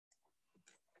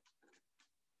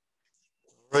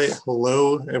All right,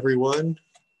 hello everyone,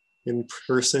 in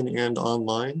person and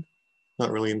online.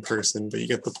 Not really in person, but you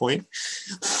get the point.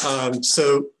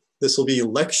 So this will be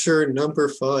lecture number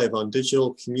 5 on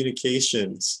digital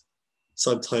communications,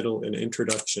 subtitle and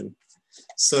introduction.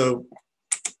 So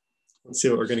let's see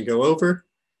what we're going to go over.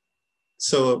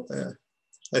 So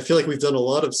I feel like we've done a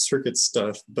lot of circuit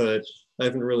stuff, but I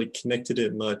haven't really connected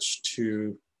it much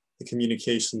to the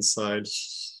communication side.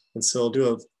 And so I'll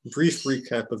do a brief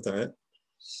recap of that.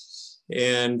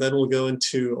 And then we'll go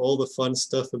into all the fun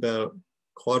stuff about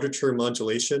quadrature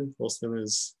modulation, also known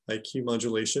as IQ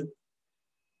modulation,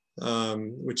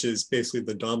 which is basically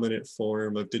the dominant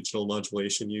form of digital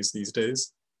modulation used these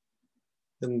days.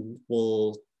 And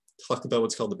we'll talk about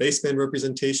what's called the baseband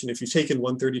representation. If you've taken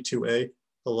 132A,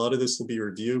 a lot of this will be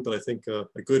review, but I think a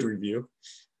good review.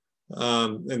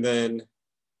 And then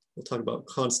we'll talk about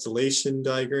constellation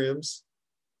diagrams.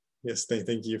 Yes,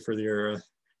 thank you for your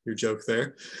joke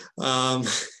there.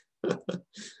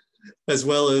 As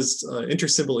well as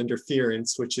intersymbol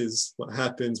interference, which is what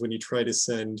happens when you try to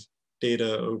send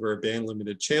data over a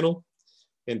band-limited channel.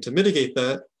 And to mitigate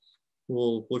that,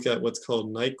 we'll look at what's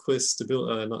called Nyquist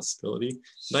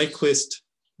Nyquist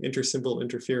intersymbol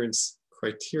interference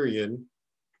criterion,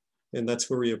 and that's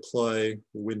where we apply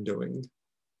windowing.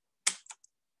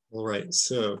 All right,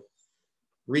 so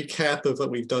recap of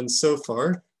what we've done so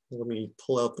far. Let me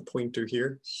pull out the pointer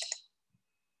here.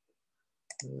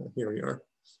 Here we are.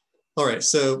 All right,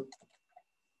 so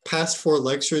past 4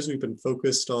 lectures, we've been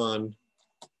focused on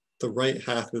the right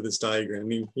half of this diagram. I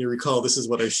mean, you recall this is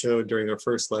what I showed during our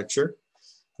first lecture,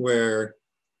 where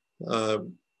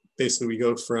basically we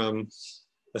go from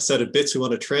a set of bits we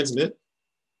want to transmit.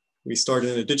 We start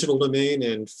in a digital domain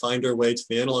and find our way to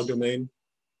the analog domain.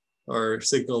 Our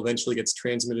signal eventually gets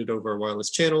transmitted over a wireless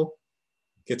channel,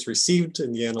 gets received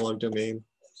in the analog domain,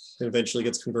 and eventually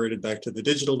gets converted back to the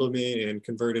digital domain and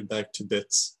converted back to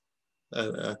bits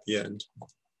at the end.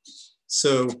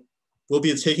 So we'll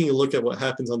be taking a look at what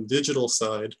happens on the digital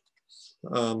side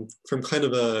from kind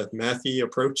of a mathy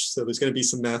approach. So there's going to be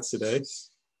some math today,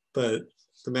 but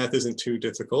the math isn't too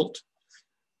difficult.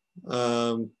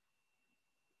 But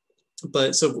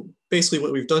so basically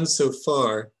what we've done so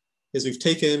far is we've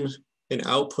taken an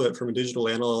output from a digital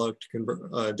to analog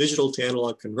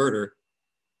converter,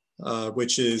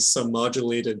 which is some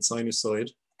modulated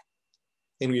sinusoid.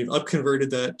 And we've upconverted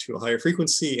that to a higher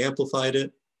frequency, amplified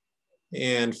it,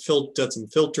 and done some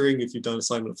filtering if you've done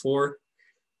assignment 4.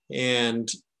 And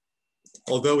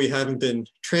although we haven't been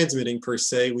transmitting per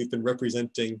se, we've been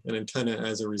representing an antenna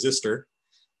as a resistor,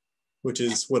 which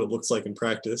is what it looks like in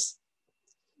practice.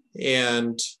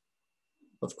 And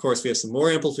of course, we have some more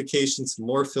amplification, some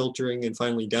more filtering, and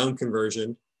finally down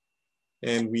conversion.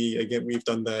 And we've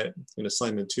done that in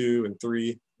assignment 2 and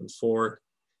 3 and 4.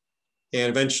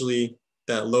 And eventually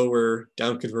that lower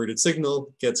down converted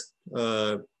signal gets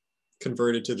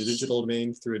converted to the digital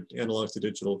domain through an analog to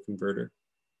digital converter.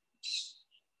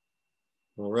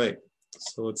 All right,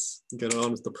 so let's get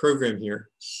on with the program here.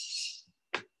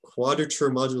 Quadrature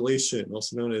modulation,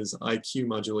 also known as IQ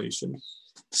modulation.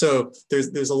 So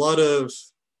there's a lot of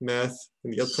math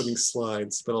in the upcoming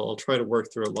slides, but I'll try to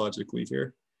work through it logically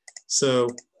here. So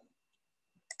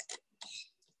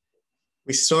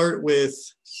we start with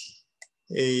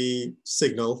a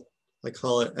signal. I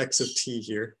call it x of t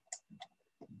here.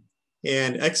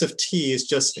 And x of t is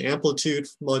just an amplitude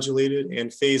modulated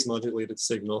and phase modulated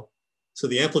signal. So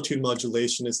the amplitude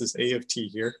modulation is this a of t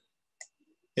here.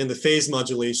 And the phase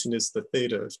modulation is the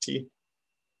theta of t.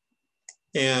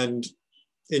 And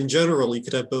in general, you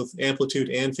could have both amplitude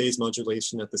and phase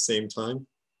modulation at the same time,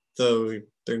 though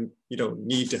you don't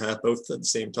need to have both at the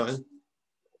same time.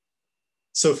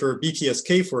 So for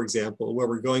BPSK, for example, where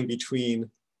we're going between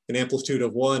an amplitude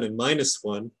of 1 and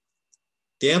 -1,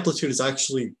 the amplitude is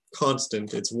actually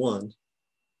constant, it's 1,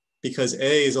 because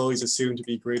A is always assumed to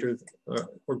be greater,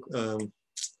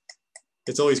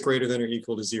 it's always greater than or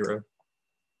equal to 0.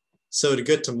 So to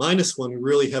get to -1, we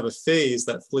really have a phase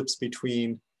that flips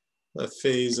between a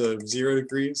phase of 0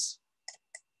 degrees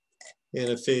and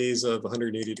a phase of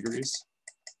 180 degrees.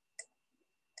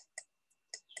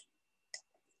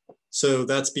 So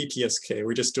that's BPSK,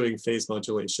 we're just doing phase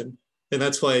modulation. And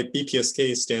that's why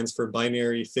BPSK stands for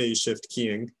binary phase shift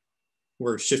keying.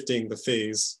 We're shifting the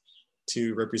phase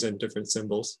to represent different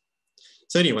symbols.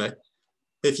 So anyway,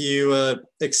 if you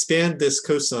expand this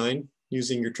cosine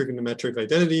using your trigonometric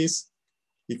identities,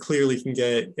 you clearly can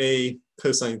get A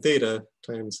cosine theta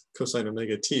times cosine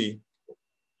omega t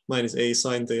minus A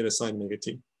sine theta sine omega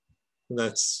t. And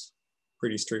that's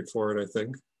pretty straightforward, I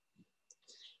think.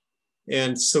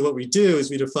 And so what we do is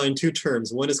we define two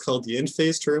terms. One is called the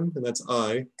in-phase term, and that's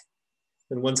I,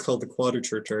 and one's called the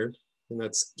quadrature term, and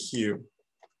that's Q.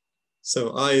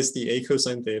 So I is the A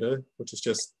cosine theta, which is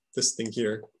just this thing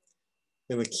here.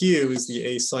 And the Q is the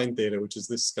A sine theta, which is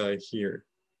this guy here.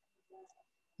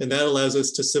 And that allows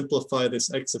us to simplify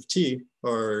this x of t,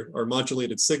 our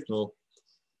modulated signal,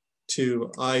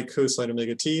 to I cosine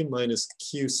omega t minus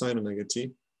Q sine omega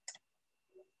t.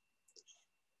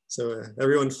 So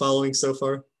everyone following so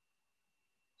far?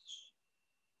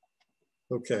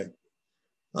 Okay.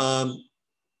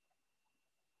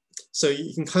 So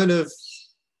you can kind of,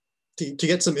 to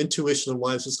get some intuition on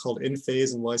why this is called in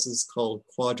phase and why this is called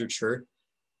quadrature.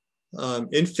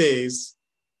 In phase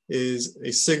is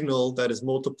a signal that is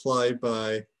multiplied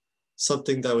by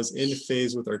something that was in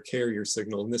phase with our carrier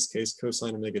signal, in this case,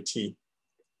 cosine omega t.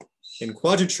 And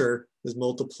quadrature is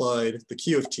multiplied, the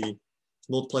Q of t, is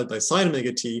multiplied by sine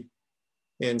omega t,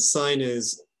 and sine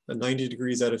is 90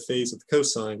 degrees out of phase with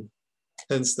cosine,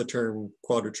 hence the term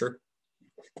quadrature.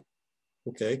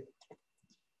 Okay.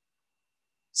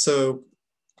 So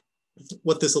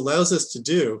what this allows us to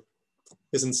do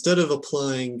is instead of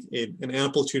applying an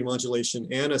amplitude modulation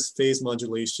and a phase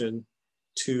modulation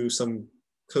to some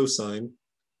cosine,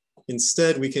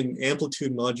 instead we can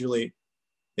amplitude modulate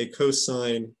a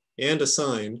cosine and a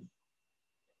sine,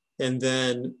 and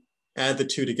then add the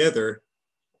two together,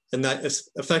 and that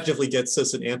effectively gets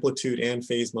us an amplitude and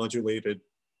phase modulated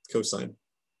cosine.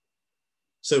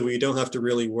 So we don't have to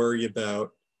really worry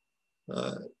about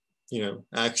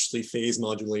actually phase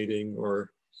modulating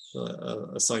or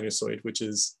a sinusoid, which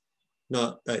is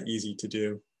not that easy to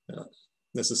do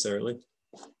necessarily.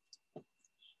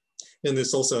 And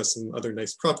this also has some other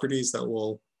nice properties that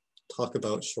we'll talk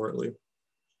about shortly.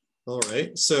 All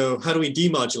right, so how do we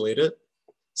demodulate it?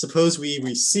 Suppose we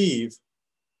receive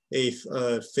a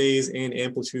phase and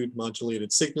amplitude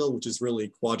modulated signal, which is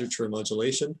really quadrature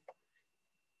modulation.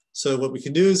 So what we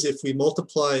can do is if we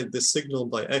multiply this signal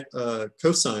by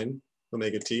cosine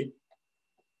omega t,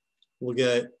 we'll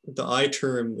get the I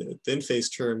term, the in-phase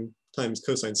term, times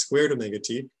cosine squared omega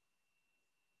t,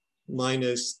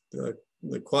 minus the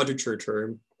quadrature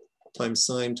term times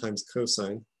sine times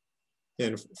cosine.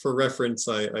 And for reference,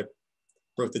 I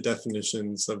wrote the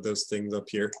definitions of those things up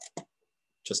here,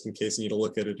 just in case you need to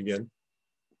look at it again.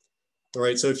 All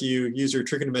right, so if you use your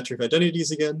trigonometric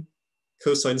identities again,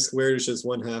 cosine squared is just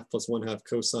 1/2 plus 1/2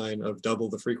 cosine of double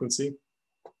the frequency.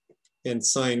 And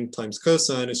sine times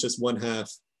cosine is just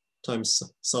 1/2 times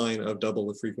sine of double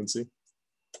the frequency.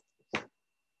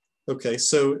 Okay,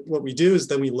 so what we do is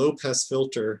then we low pass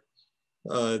filter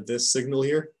this signal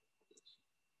here,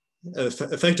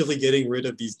 effectively getting rid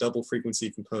of these double frequency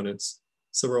components.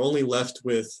 So we're only left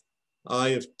with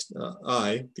I,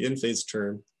 the in-phase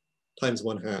term, times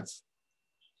 1/2,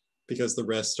 because the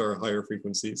rest are higher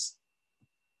frequencies.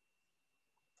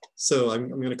 So I'm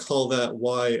going to call that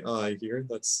yi here.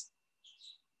 That's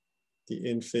the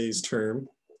in-phase term.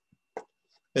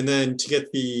 And then to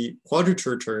get the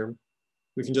quadrature term,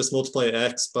 we can just multiply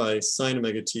x by sine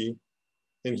omega t.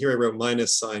 And here I wrote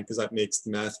minus sine because that makes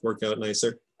the math work out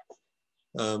nicer.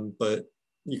 But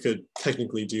you could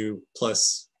technically do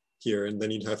plus here, and then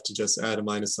you'd have to just add a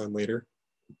minus sign later.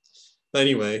 But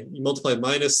anyway, you multiply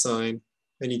minus sine,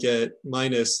 and you get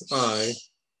minus I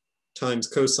times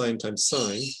cosine times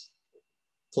sine,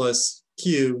 plus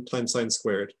Q times sine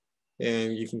squared.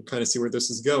 And you can kind of see where this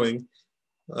is going.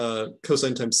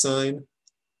 Cosine times sine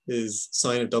is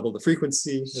sine of double the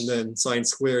frequency, and then sine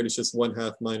squared is just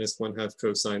 1/2 minus 1/2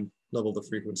 cosine, double the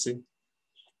frequency.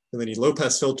 And then you low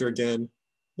pass filter again,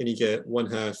 and you get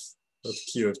 1/2 of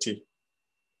Q of t.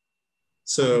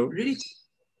 So really,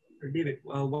 David,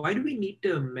 why do we need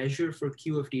to measure for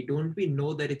Q of t? Don't we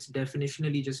know that it's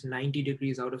definitionally just 90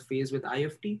 degrees out of phase with I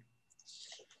of t?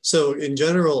 So in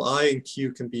general, I and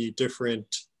Q can be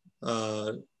different.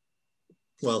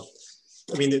 Well,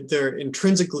 I mean, they're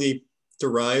intrinsically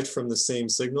derived from the same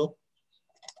signal.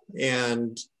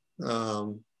 And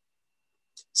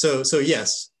so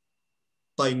yes,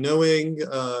 by knowing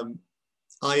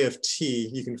I of t,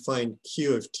 you can find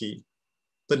Q of t.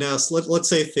 But now let's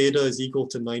say theta is equal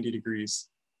to 90 degrees.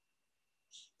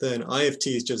 Then I of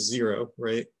t is just 0,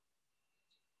 right?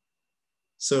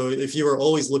 So if you were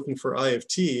always looking for I of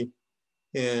t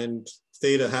and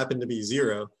theta happened to be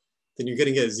 0, then you're going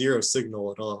to get a 0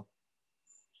 signal at all.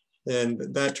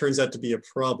 And that turns out to be a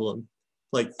problem.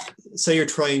 Like, say you're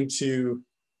trying to,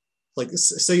 like,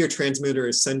 say your transmitter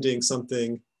is sending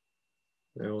something,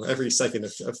 you know, every second,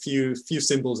 a few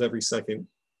symbols every second.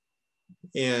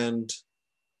 And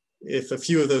if a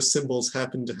few of those symbols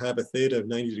happen to have a theta of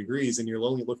 90 degrees and you're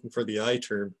only looking for the I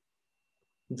term,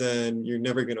 then you're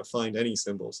never going to find any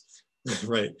symbols,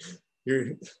 right?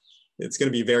 It's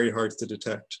going to be very hard to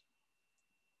detect.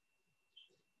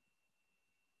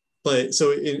 But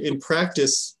so in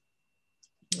practice,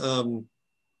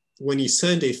 when you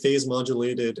send a phase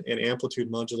modulated and amplitude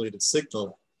modulated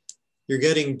signal, you're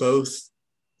getting both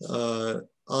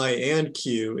I and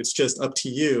Q. It's just up to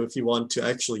you if you want to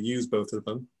actually use both of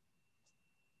them.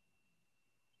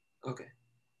 Okay.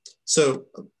 So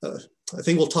I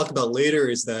think we'll talk about later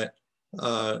is that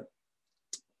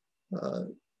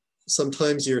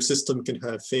sometimes your system can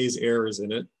have phase errors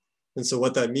in it. And so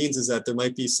what that means is that there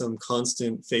might be some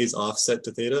constant phase offset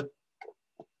to theta.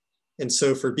 And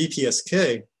so for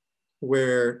BPSK,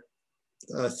 where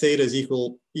theta is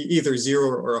equal either 0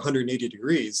 or 180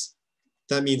 degrees,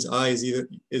 that means I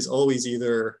is always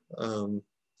either 1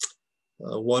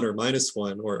 or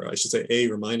 -1, or I should say A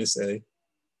or -A,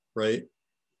 right?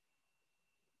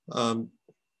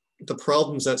 The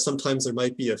problem is that sometimes there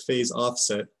might be a phase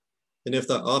offset. And if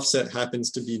that offset happens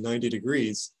to be 90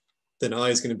 degrees, then I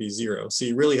is going to be 0. So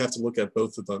you really have to look at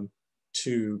both of them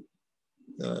to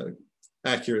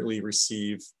accurately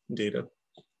receive data.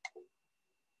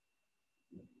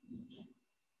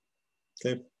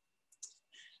 Okay.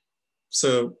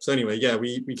 So anyway, yeah,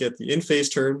 we get the in-phase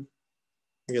term,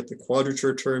 we get the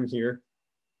quadrature term here.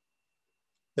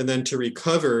 And then to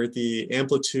recover the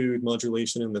amplitude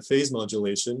modulation and the phase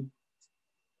modulation,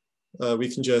 we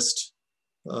can just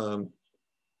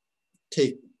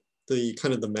take the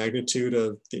kind of the magnitude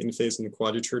of the in-phase and the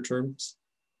quadrature terms.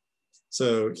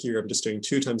 So here I'm just doing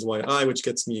 2 times yi, which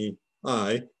gets me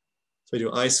I. So I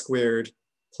do I squared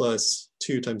plus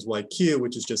 2 times yq,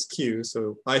 which is just q.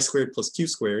 So I squared plus q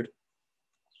squared.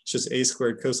 It's just a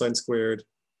squared cosine squared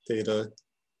theta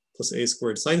plus a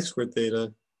squared sine squared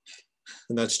theta.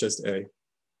 And that's just a.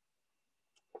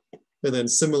 And then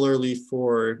similarly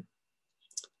for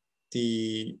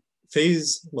the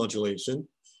phase modulation,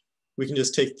 we can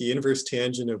just take the inverse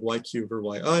tangent of yq over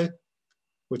yi,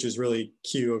 which is really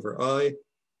q over I,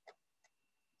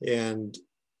 and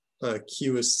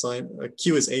q is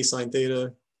a sine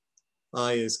theta,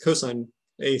 I is cosine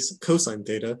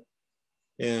theta,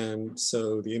 and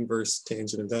so the inverse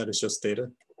tangent of that is just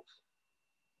theta.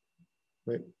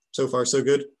 Right. So far, so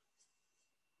good.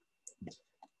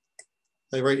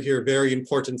 I write here very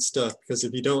important stuff because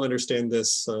if you don't understand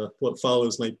this, what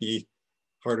follows might be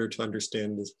harder to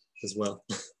understand as well.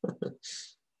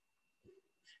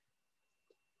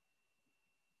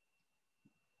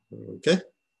 Okay.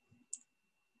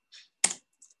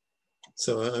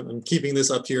 So I'm keeping this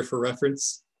up here for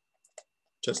reference,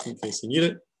 just in case you need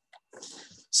it.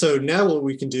 So now what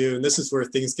we can do, and this is where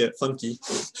things get funky,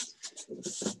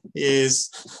 is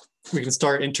we can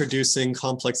start introducing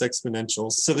complex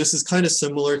exponentials. So this is kind of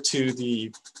similar to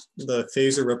the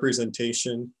phasor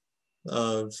representation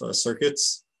of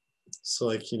circuits. So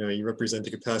like, you represent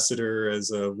a capacitor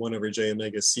as a 1 over j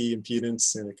omega c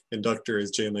impedance and an inductor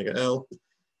as j omega l.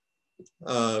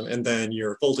 And then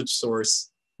your voltage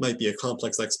source might be a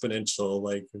complex exponential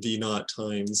like v naught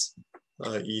times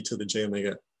e to the j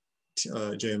omega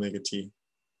t.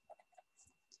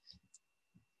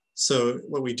 So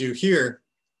what we do here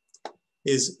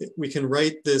is we can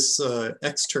write this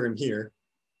x term here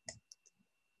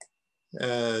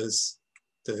as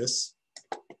this.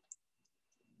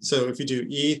 So if you do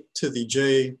e to the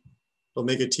j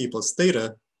omega t plus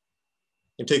theta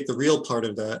and take the real part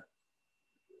of that,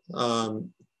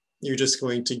 you're just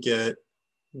going to get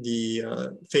the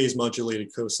phase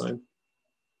modulated cosine. And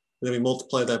then we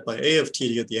multiply that by a of t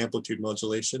to get the amplitude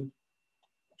modulation.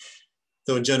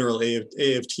 Though in general, a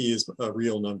of t is a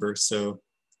real number, so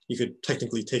you could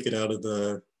technically take it out of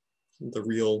the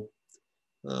real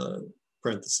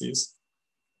parentheses.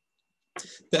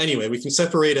 But anyway, we can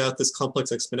separate out this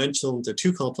complex exponential into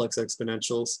 2 complex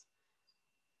exponentials.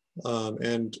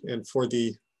 And for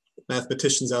the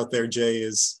mathematicians out there, j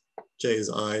is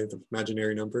I, the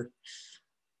imaginary number.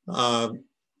 But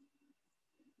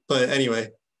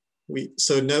anyway,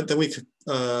 then we could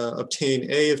obtain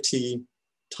a of t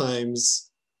times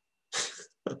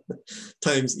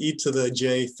times e to the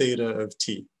j theta of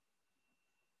t.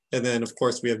 And then of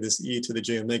course we have this e to the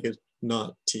j omega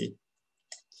naught t.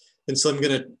 And so I'm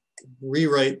going to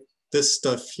rewrite this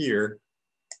stuff here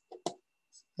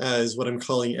as what I'm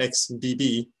calling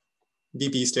xbb.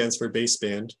 bb stands for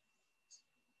baseband.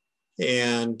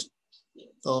 And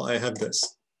I have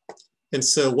this. And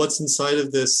so what's inside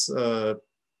of this,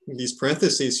 these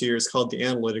parentheses here is called the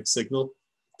analytic signal.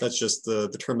 That's just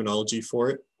the terminology for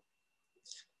it.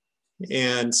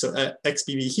 And so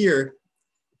xbb here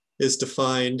is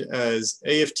defined as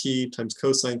a of t times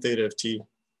cosine theta of t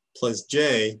plus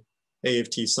j A of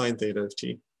t sine theta of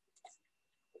t.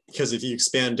 Because if you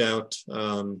expand out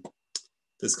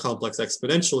this complex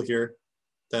exponential here,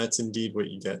 that's indeed what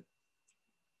you get.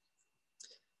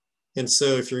 And so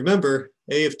if you remember,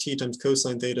 A of t times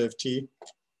cosine theta of t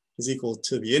is equal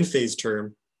to the in-phase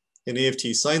term, and A of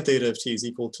t sine theta of t is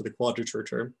equal to the quadrature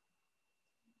term.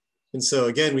 And so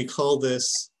again, we call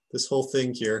this whole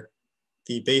thing here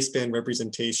the baseband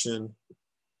representation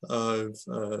of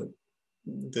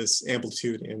this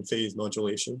amplitude and phase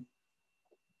modulation.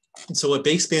 And so what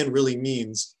baseband really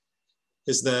means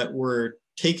is that we're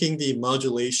taking the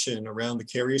modulation around the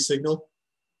carrier signal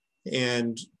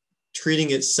and treating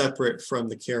it separate from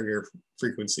the carrier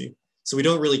frequency. So we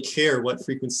don't really care what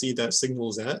frequency that signal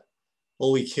is at.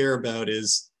 All we care about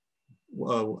is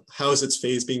how is its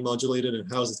phase being modulated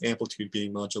and how is its amplitude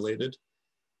being modulated.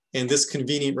 And this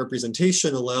convenient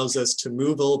representation allows us to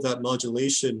move all of that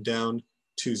modulation down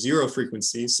to 0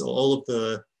 frequency. So all of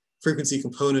the frequency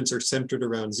components are centered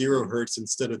around 0 hertz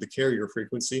instead of the carrier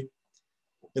frequency.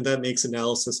 And that makes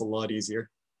analysis a lot easier.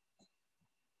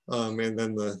 And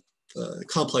then the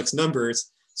complex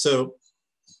numbers. So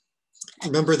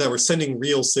remember that we're sending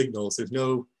real signals. There's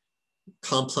no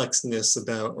complexness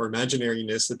about or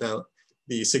imaginariness about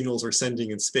the signals we're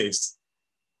sending in space.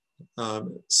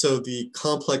 So the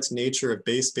complex nature of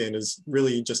baseband is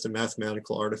really just a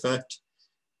mathematical artifact.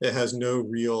 It has no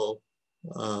real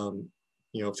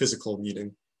physical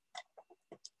meaning.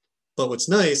 But what's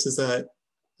nice is that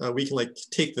we can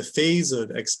take the phase of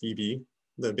XBB,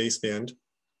 the baseband,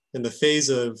 and the phase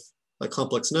of a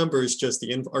complex number is just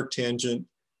the arctangent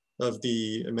of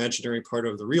the imaginary part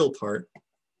of the real part,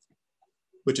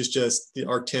 which is just the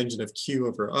arctangent of Q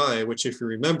over I, which if you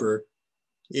remember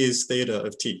is theta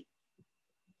of T.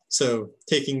 So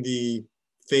taking the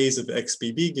phase of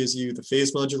XBB gives you the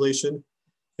phase modulation,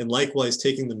 and likewise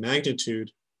taking the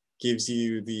magnitude gives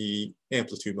you the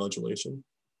amplitude modulation.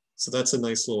 So that's a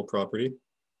nice little property.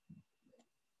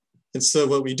 And so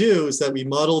what we do is that we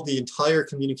model the entire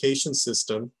communication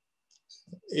system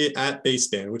at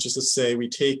baseband, which is to say we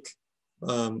take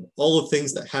all of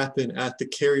things that happen at the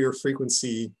carrier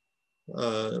frequency,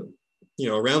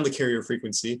 around the carrier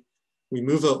frequency, we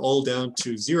move it all down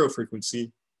to 0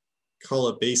 frequency, call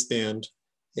it baseband,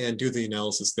 and do the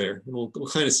analysis there. And we'll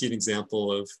kind of see an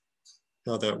example of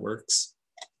how that works.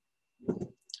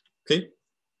 Okay.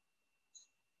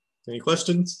 Any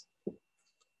questions?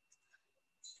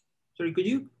 Sorry, could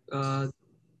you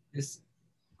just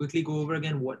quickly go over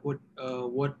again what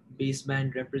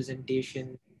baseband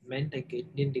representation meant? Like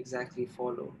it didn't exactly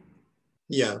follow.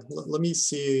 Yeah, let me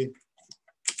see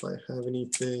if I have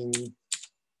anything.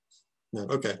 No,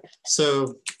 okay.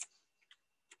 So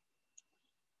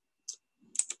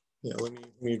yeah, let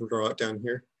me draw it down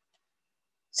here.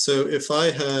 So if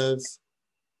I have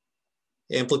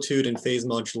amplitude and phase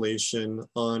modulation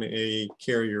on a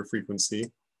carrier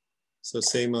frequency, so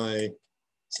say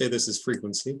this is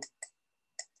frequency,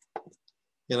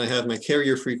 and I have my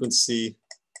carrier frequency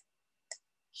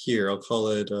here, I'll call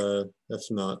it F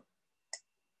naught.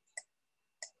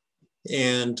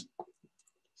 And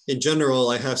in general,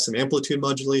 I have some amplitude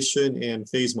modulation and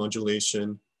phase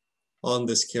modulation on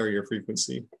this carrier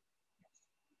frequency.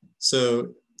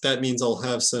 So that means I'll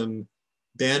have some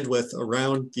bandwidth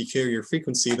around the carrier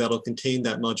frequency that'll contain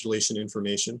that modulation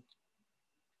information.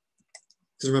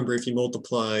 Because remember, if you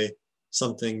multiply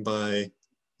something by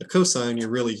a cosine, you're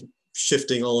really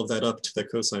shifting all of that up to the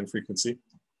cosine frequency.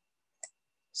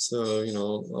 So,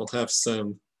 I'll have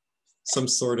some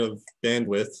sort of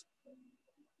bandwidth,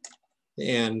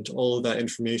 and all of that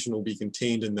information will be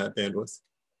contained in that bandwidth.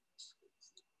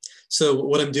 So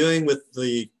what I'm doing with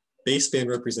the baseband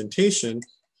representation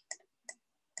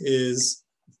is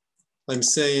I'm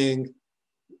saying,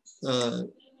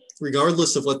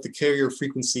 regardless of what the carrier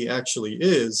frequency actually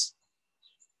is,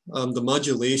 the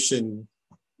modulation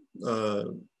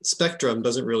spectrum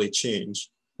doesn't really change.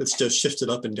 It's just shifted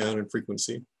up and down in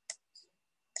frequency.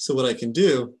 So what I can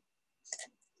do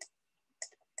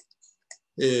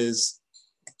is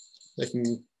I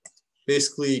can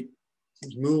basically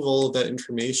move all of that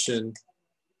information.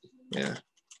 Yeah.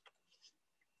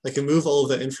 I can move all of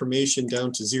that information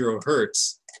down to 0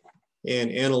 hertz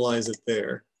and analyze it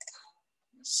there.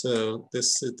 So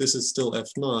this is still F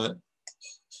naught,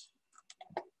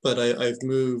 but I've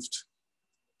moved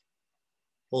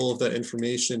all of that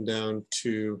information down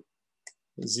to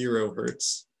 0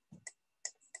 hertz.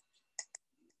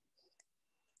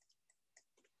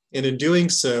 And in doing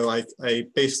so, I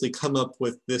basically come up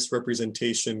with this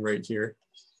representation right here.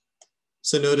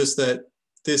 So notice that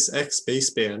this X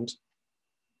baseband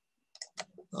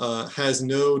has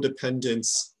no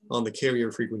dependence on the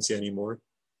carrier frequency anymore.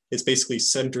 it's basically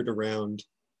centered around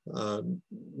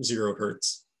 0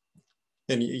 hertz.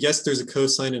 And yes, there's a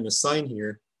cosine and a sine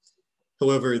here.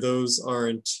 However, those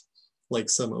aren't like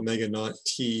some omega naught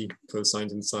t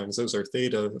cosines and sines. Those are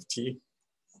theta of t.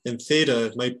 And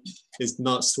theta is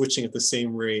not switching at the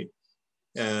same rate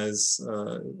as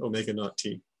omega naught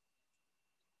t.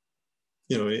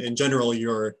 You know, in general,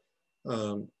 your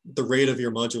the rate of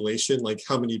your modulation, like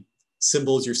how many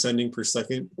symbols you're sending per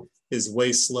second, is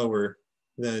way slower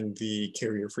than the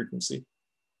carrier frequency.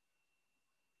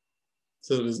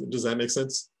 So does that make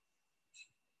sense?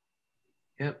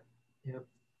 Yep. Yep.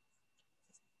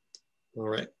 All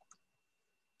right.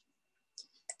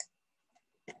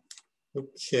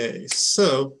 Okay,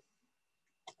 so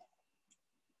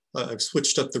I've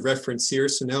switched up the reference here.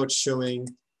 So now it's showing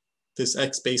this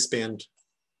X baseband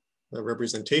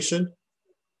representation.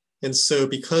 And so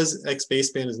because X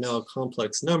baseband is now a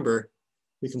complex number,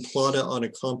 we can plot it on a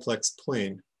complex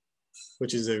plane,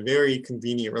 which is a very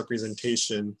convenient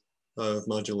representation of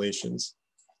modulations.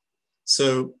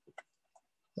 So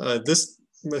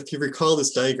if you recall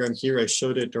this diagram here, I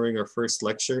showed it during our first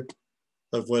lecture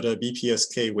of what a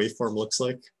BPSK waveform looks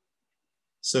like.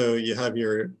 So you have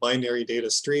your binary data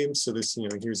stream. So this, you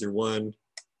know, here's your 1,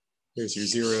 here's your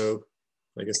 0.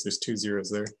 I guess there's 2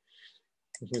 zeros there.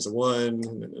 Here's a 1,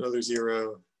 and then another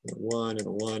 0, and a 1, and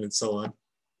a 1, and so on.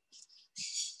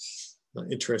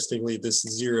 Interestingly, this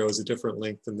 0 is a different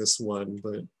length than this 1,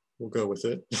 but we'll go with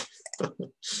it.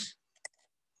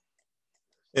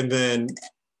 And then,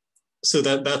 so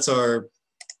that's our,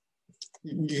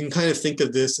 you can kind of think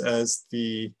of this as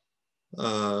the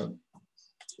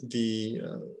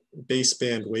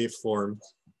baseband waveform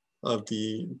of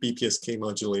the BPSK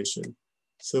modulation.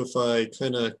 So if I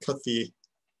kind of cut the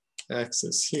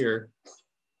axis here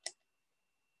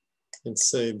and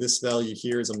say this value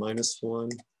here is a -1,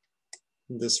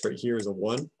 and this right here is a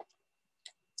 1,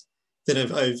 then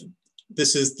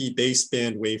this is the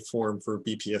baseband waveform for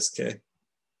BPSK.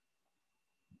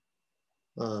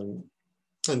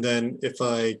 And then if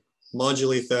I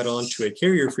modulate that onto a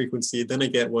carrier frequency, then I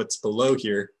get what's below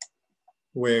here,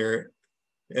 where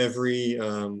every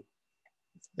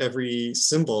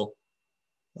symbol,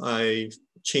 I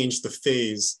change the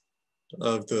phase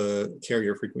of the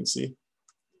carrier frequency.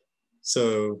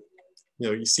 So, you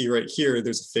know, you see right here,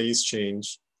 there's a phase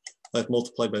change. I've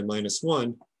multiplied by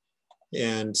 -1.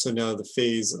 And so now the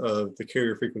phase of the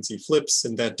carrier frequency flips,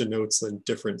 and that denotes a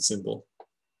different symbol.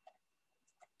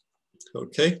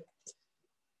 Okay.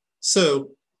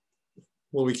 So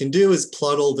what we can do is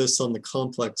plot all this on the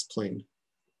complex plane.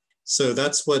 So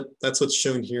that's what's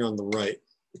shown here on the right.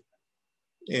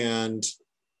 And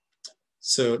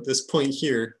so this point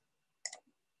here,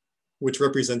 which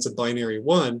represents a binary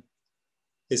 1,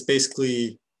 is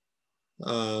basically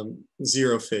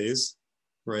 0 phase,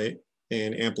 right?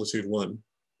 And amplitude 1.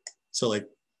 So like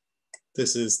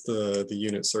this is the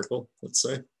unit circle, let's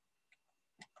say.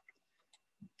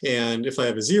 And if I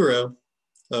have a 0,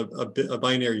 a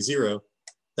binary 0,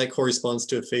 that corresponds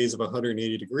to a phase of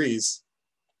 180 degrees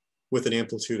with an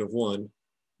amplitude of 1,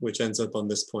 which ends up on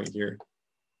this point here.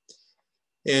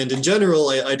 And in general,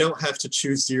 I don't have to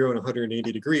choose 0 and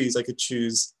 180 degrees. I could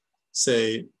choose,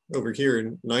 say, over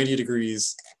here 90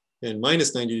 degrees and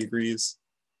 -90 degrees.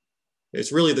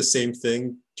 It's really the same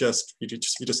thing, just you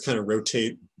just kind of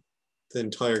rotate the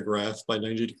entire graph by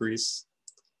 90 degrees.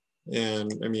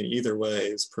 And I mean, either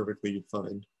way is perfectly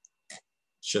fine.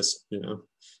 It's just, you know,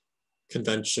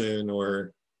 convention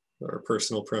or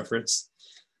personal preference.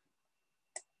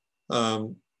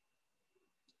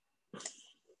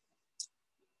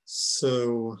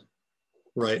 So,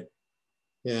 right.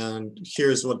 And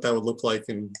here's what that would look like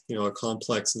in, you know, a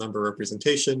complex number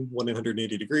representation. 1 in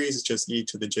 180 degrees is just e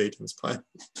to the j times pi.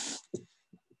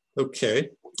 Okay,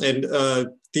 and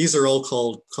these are all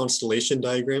called constellation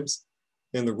diagrams.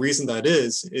 And the reason that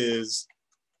is if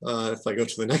I go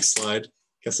to the next slide, I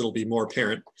guess it'll be more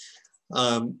apparent.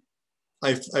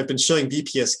 I've been showing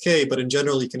BPSK, but in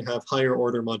general, you can have higher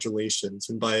order modulations.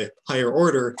 And by higher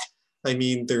order, I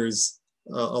mean there's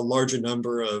a larger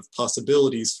number of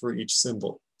possibilities for each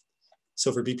symbol.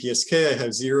 So for BPSK, I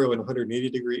have 0 and 180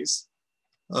 degrees.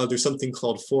 There's something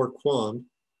called 4-QAM,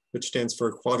 which stands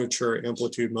for quadrature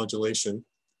amplitude modulation.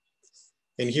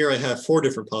 And here I have 4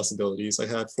 different possibilities. I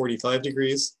have 45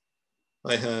 degrees,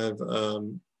 I have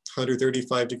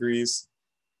 135 degrees,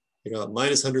 I got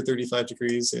 -135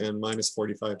 degrees and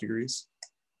 -45 degrees.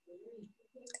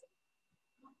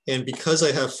 And because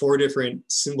I have 4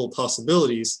 different symbol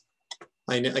possibilities,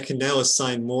 I can now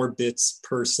assign more bits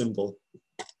per symbol.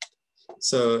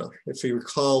 So if you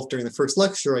recall during the first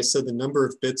lecture, I said the number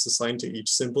of bits assigned to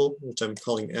each symbol, which I'm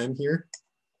calling n here,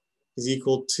 is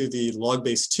equal to the log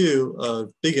base 2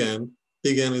 of big M.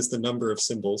 Big M is the number of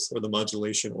symbols, or the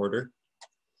modulation order.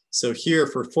 So here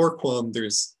for 4 QAM,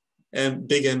 there's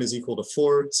big M is equal to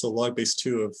 4, so log base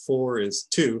 2 of 4 is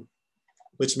 2,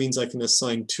 which means I can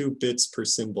assign 2 bits per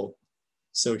symbol.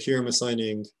 So here I'm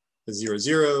assigning a 0,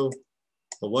 0,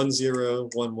 a 1, 0,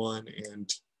 1, 1, and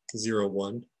 0,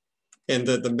 1. And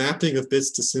the mapping of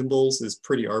bits to symbols is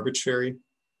pretty arbitrary.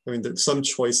 I mean, some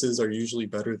choices are usually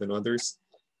better than others.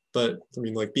 But I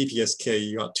mean, like BPSK,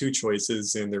 you got 2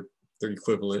 choices and they're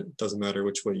equivalent. Doesn't matter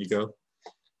which way you go.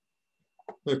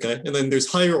 Okay, and then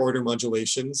there's higher order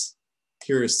modulations.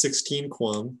 Here is 16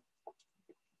 QAM.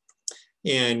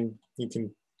 And you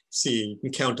can see, you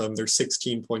can count them, there's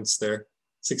 16 points there,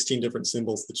 16 different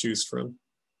symbols to choose from.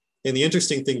 And the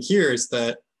interesting thing here is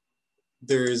that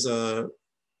there's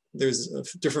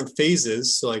different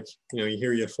phases. So like,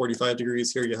 here you have 45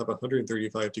 degrees, here you have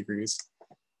 135 degrees,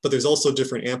 but there's also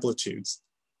different amplitudes.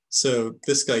 So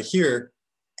this guy here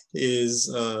is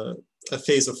a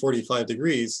phase of 45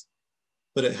 degrees,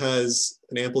 but it has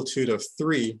an amplitude of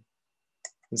 3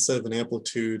 instead of an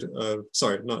amplitude of,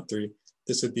 sorry, not 3.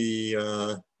 This would be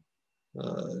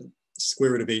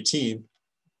square root of 18.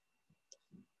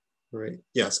 Right,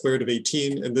 yeah, square root of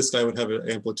 18, and this guy would have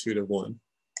an amplitude of 1.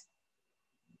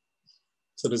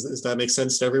 So does that make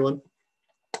sense to everyone?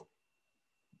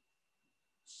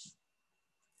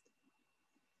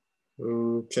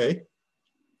 Okay.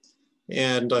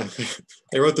 And I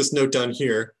wrote this note down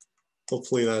here.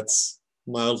 Hopefully that's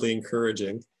mildly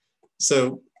encouraging.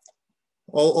 So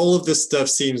all of this stuff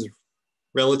seems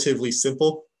relatively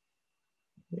simple,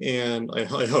 and I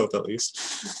hope at least.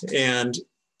 And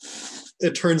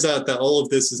it turns out that all of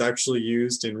this is actually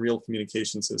used in real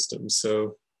communication systems.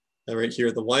 So right here,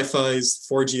 the Wi-Fi's,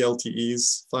 4G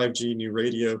LTEs, 5G new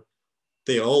radio,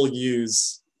 they all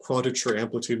use quadrature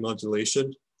amplitude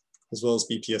modulation as well as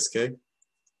BPSK.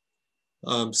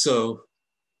 So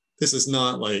this is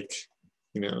not like,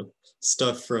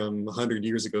 stuff from 100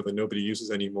 years ago that nobody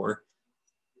uses anymore.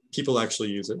 People actually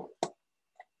use it.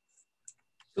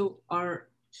 So our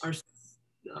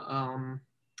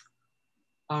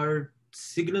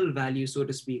signal value, so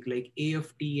to speak, like A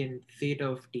of t and theta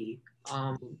of t,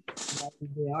 while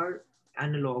they are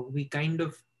analog, we kind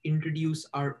of introduce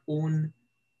our own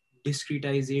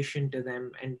discretization to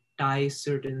them and tie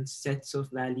certain sets of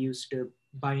values to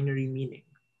binary meaning.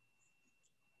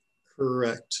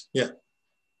 Correct. Yeah.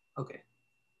 Okay.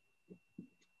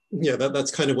 Yeah,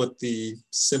 that's kind of what the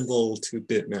symbol to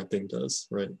bit mapping does,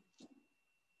 right?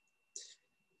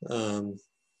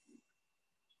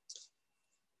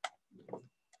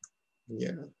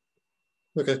 Yeah.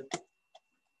 Okay.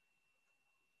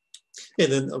 And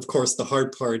then, of course, the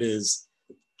hard part is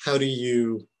how do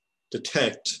you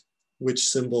detect which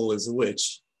symbol is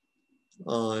which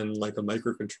on like a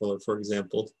microcontroller, for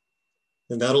example?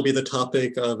 And that'll be the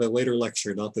topic of a later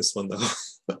lecture, not this one though.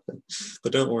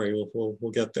 But don't worry,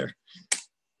 we'll get there.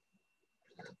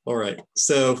 All right,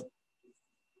 so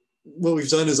what we've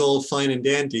done is all fine and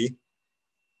dandy.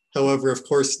 However, of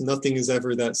course, nothing is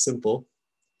ever that simple.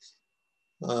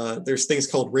 There's things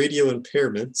called radio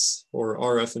impairments or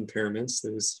RF impairments.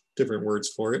 There's different words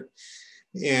for it.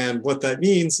 And what that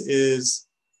means is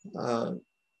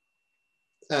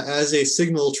as a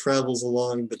signal travels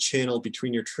along the channel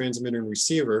between your transmitter and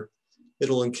receiver,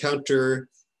 it'll encounter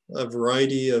a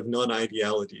variety of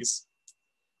non-idealities.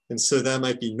 And so that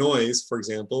might be noise, for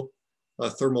example,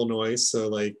 thermal noise, so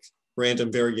like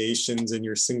random variations in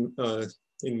your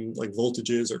in like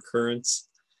voltages or currents.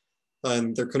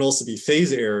 And there can also be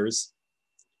phase errors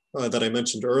that I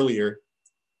mentioned earlier,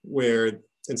 where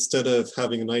instead of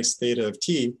having a nice theta of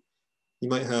t, you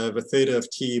might have a theta of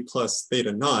t plus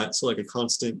theta naught, so like a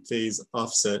constant phase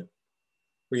offset,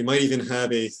 or you might even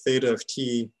have a theta of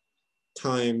t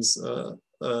times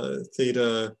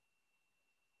theta,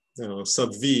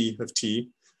 sub v of t.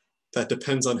 That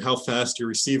depends on how fast your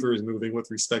receiver is moving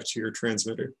with respect to your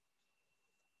transmitter.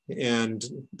 And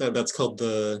that's called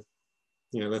the,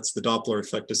 that's the Doppler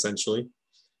effect essentially,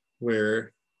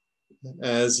 where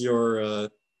as your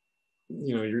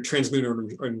transmitter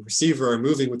and receiver are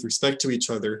moving with respect to each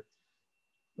other,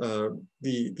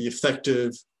 the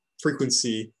effective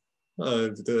frequency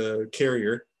of the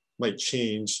carrier might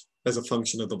change as a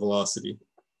function of the velocity.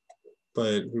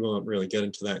 But we won't really get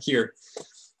into that here.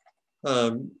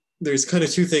 There's kind of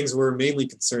 2 things we're mainly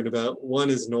concerned about. One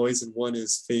is noise and one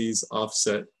is phase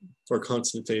offset or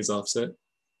constant phase offset.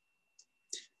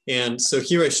 And so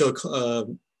here I show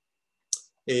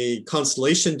a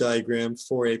constellation diagram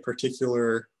for a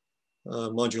particular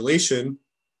modulation.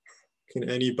 Can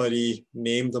anybody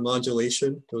name the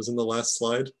modulation that was in the last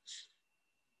slide?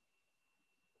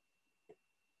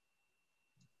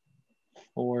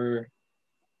 for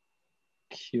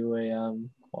QAM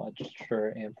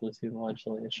quadrature amplitude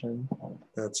modulation.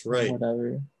 That's right.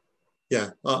 Whatever.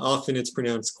 Yeah, often it's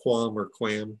pronounced quam or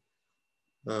quam.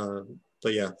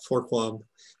 But yeah, for quam.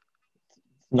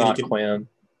 Not quam.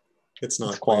 It's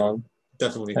not it's quam.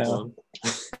 Definitely yeah. quam.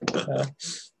 Yeah.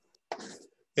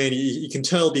 And you can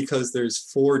tell because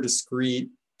there's 4 discrete,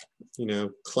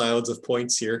 clouds of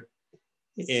points here,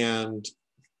 and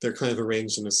they're kind of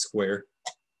arranged in a square.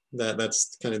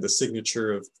 That's kind of the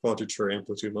signature of quadrature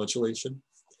amplitude modulation.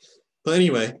 But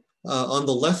anyway, on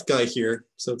the left guy here,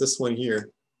 so this one here,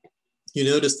 you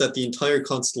notice that the entire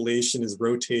constellation is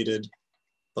rotated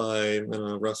by, I don't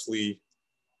know, roughly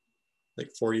like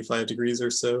 45 degrees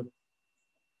or so,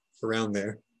 around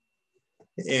there.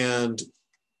 And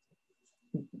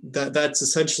that's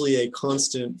essentially a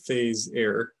constant phase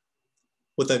error.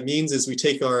 What that means is we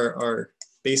take our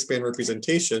baseband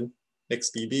representation,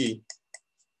 XBB,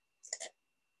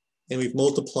 and we've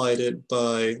multiplied it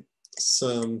by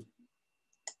some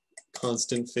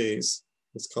constant phase.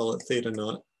 Let's call it theta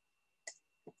naught.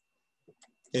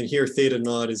 And here theta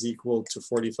naught is equal to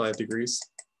 45 degrees.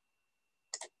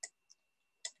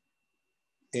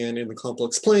 And in the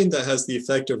complex plane, that has the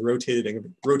effect of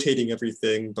rotating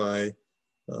everything by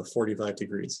 45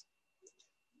 degrees.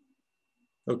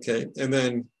 Okay, and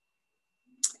then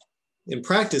in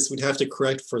practice, we'd have to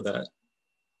correct for that,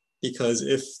 because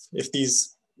if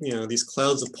these these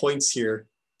clouds of points here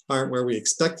aren't where we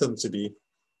expect them to be,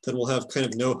 then we'll have kind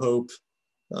of no hope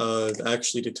of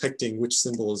actually detecting which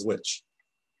symbol is which.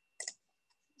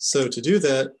 So to do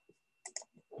that,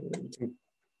 you can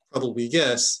probably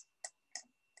guess,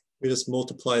 we just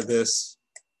multiply this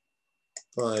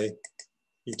by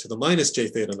e to the minus j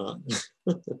theta naught.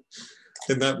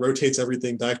 Then that rotates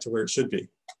everything back to where it should be,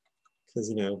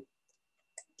 because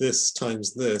this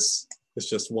times this is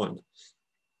just 1.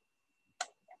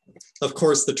 Of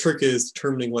course, the trick is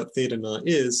determining what theta naught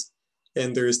is,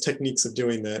 and there's techniques of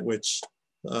doing that, which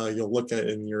you'll look at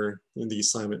in the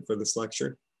assignment for this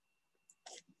lecture.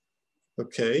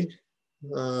 Okay.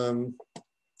 The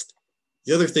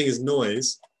other thing is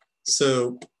noise.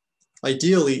 So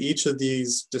ideally, each of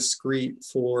these discrete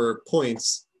 4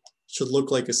 points should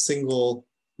look like a single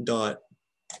dot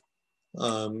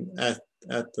at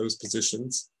those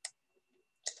positions.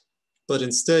 But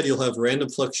instead, you'll have random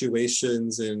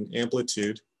fluctuations in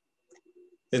amplitude,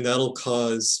 and that'll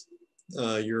cause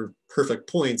your perfect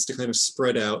points to kind of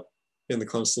spread out in the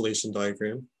constellation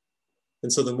diagram.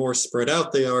 And so the more spread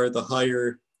out they are, the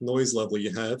higher noise level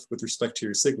you have with respect to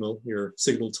your signal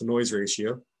to noise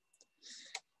ratio.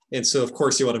 And so, of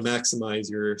course, you want to maximize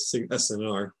your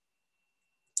SNR.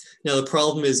 Now, the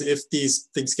problem is if these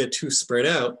things get too spread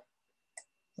out,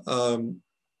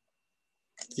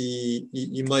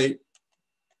 you might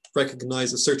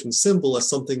recognize a certain symbol as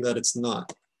something that it's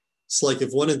not. So like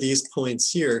if one of these points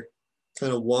here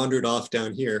kind of wandered off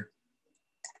down here,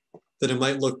 then it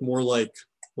might look more like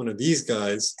one of these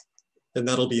guys, and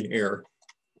that'll be an error,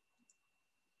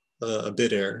 a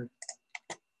bit error,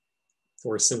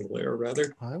 or a symbol error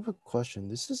rather. I have a question.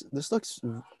 This looks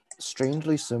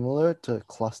strangely similar to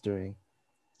clustering.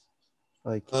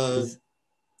 Like,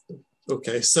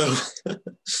 okay, so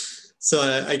so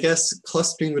I guess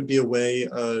clustering would be a way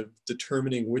of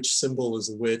determining which symbol is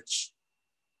which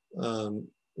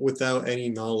without any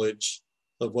knowledge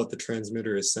of what the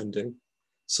transmitter is sending.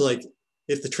 So like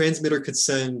if the transmitter could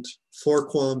send 4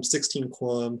 quam, 16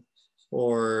 quam,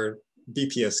 or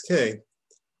BPSK,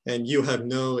 and you have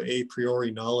no a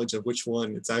priori knowledge of which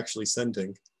one it's actually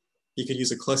sending, you could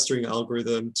use a clustering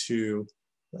algorithm to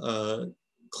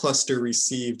cluster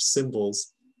received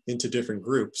symbols into different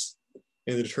groups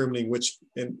and determining which,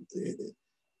 and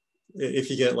if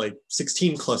you get like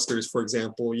 16 clusters, for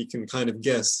example, you can kind of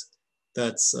guess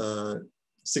that's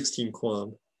 16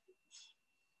 quam,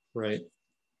 right?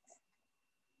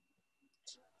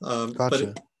 gotcha.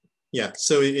 But yeah,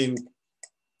 so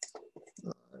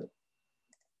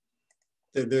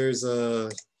there's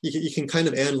you can kind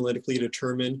of analytically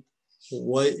determine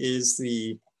what is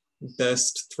the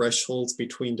best thresholds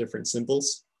between different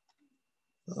symbols.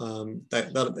 And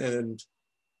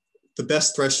the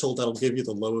best threshold that'll give you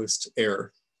the lowest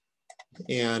error.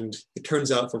 And it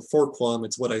turns out for 4 quam,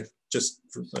 it's what I just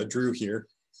drew here.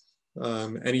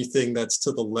 Anything that's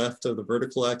to the left of the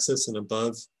vertical axis and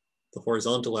above the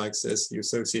horizontal axis, you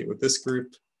associate with this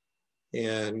group,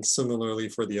 and similarly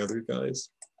for the other guys.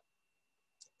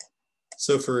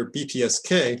 So for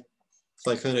BPSK, if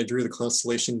I kind of drew the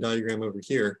constellation diagram over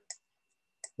here,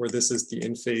 where this is the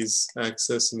in-phase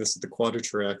axis and this is the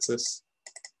quadrature axis,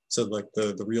 so like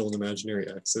the real and imaginary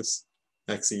axes.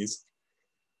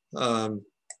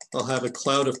 I'll have a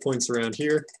cloud of points around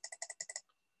here,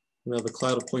 and I'll have a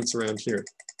cloud of points around here.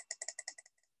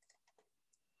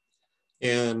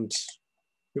 And,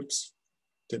 oops,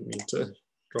 didn't mean to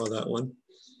draw that one.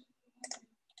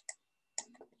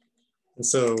 And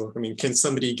so, I mean, can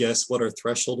somebody guess what our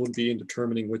threshold would be in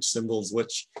determining which symbol is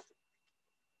which?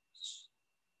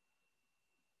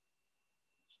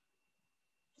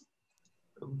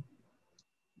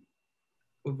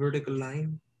 A vertical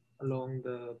line along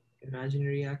the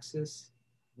imaginary axis.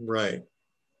 Right.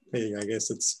 Hey, I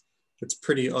guess it's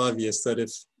pretty obvious that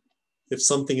if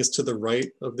something is to the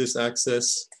right of this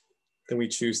axis, then we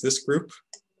choose this group,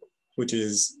 which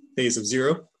is phase of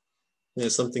 0. And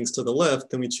if something's to the left,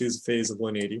 then we choose a phase of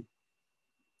 180.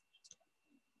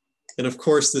 And of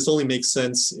course, this only makes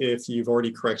sense if you've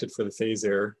already corrected for the phase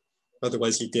error.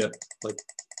 Otherwise, you get like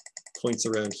points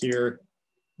around here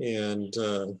and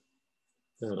I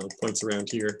don't know, points around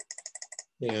here.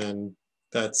 And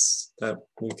that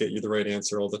won't get you the right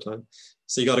answer all the time.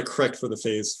 So you got to correct for the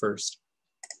phase first.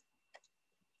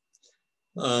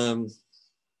 And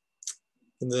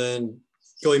then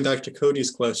going back to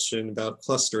Cody's question about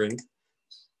clustering,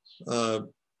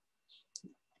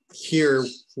 here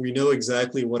we know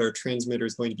exactly what our transmitter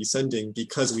is going to be sending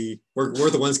because we're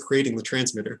the ones creating the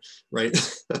transmitter, right?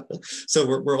 So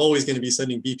we're always going to be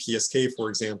sending BPSK, for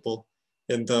example,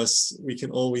 and thus we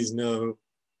can always know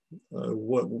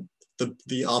what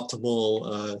the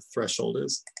optimal threshold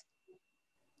is.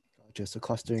 Gotcha. So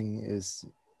clustering is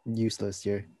useless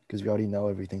here because we already know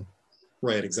everything.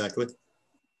 Right, exactly.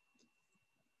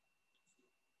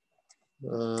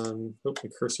 Oh, my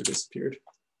cursor disappeared.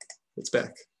 It's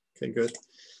back. Okay, good.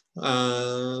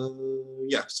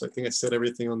 Yeah, so I think I said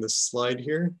everything on this slide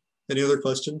here. Any other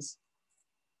questions?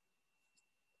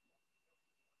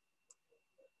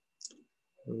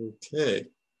 Okay.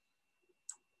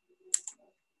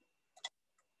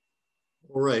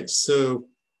 All right, so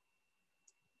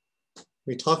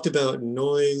we talked about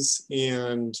noise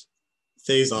and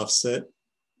phase offset,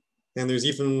 and there's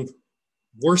even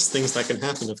worse things that can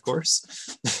happen, of course.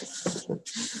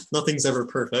 Nothing's ever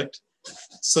perfect.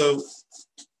 So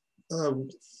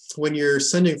when you're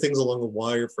sending things along a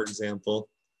wire, for example,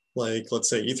 like let's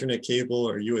say Ethernet cable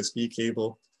or USB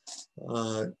cable,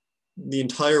 the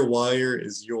entire wire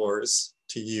is yours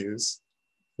to use.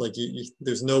 Like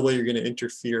there's no way you're going to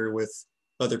interfere with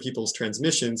other people's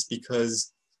transmissions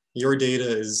because your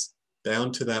data is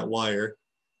bound to that wire.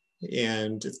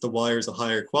 And if the wire is a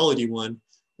higher quality one,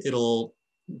 it'll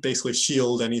basically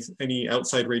shield any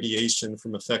outside radiation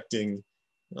from affecting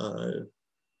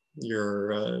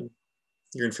your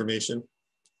information.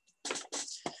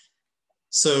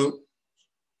 So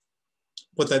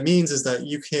what that means is that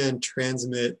you can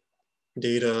transmit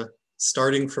data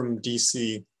starting from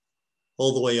DC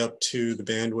all the way up to the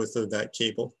bandwidth of that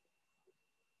cable.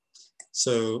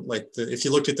 So like if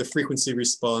you looked at the frequency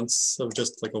response of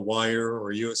just like a wire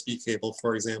or a USB cable,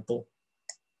 for example,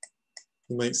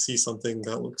 you might see something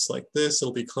that looks like this.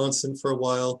 It'll be constant for a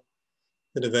while,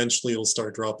 and eventually it'll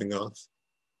start dropping off.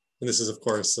 And this is, of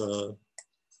course,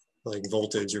 like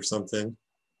voltage or something.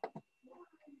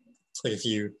 Like if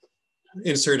you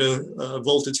insert a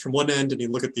voltage from one end and you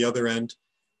look at the other end,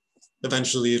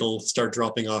 eventually it'll start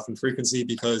dropping off in frequency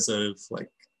because of like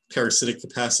parasitic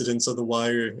capacitance of the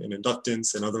wire and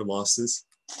inductance and other losses.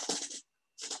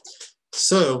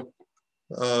 So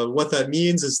what that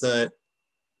means is that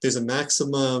there's a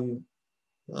maximum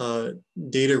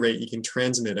data rate you can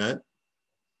transmit at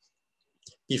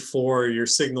before your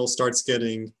signal starts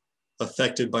getting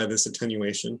affected by this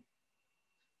attenuation.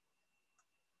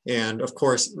 And of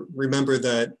course, remember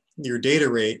that your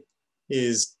data rate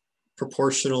is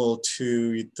proportional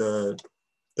to the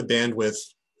bandwidth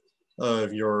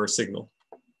of your signal.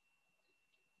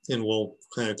 And we'll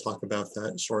kind of talk about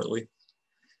that shortly.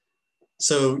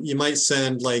 So you might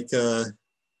send like, I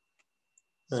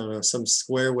don't know, some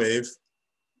square wave,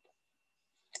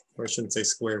 or I shouldn't say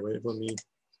square wave, let me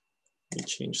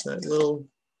change that a little.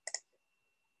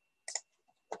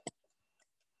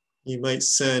 You might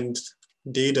send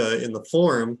data in the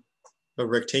form of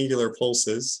rectangular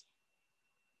pulses.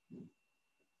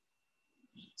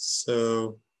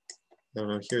 So, I don't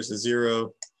know, here's a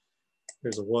 0,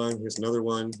 here's a 1, here's another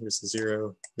 1, here's a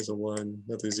 0, here's a 1,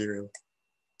 another 0,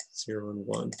 0 and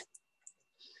 1.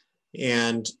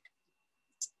 And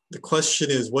the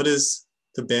question is, what is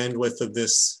the bandwidth of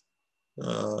this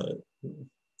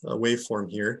waveform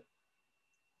here?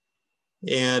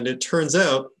 And it turns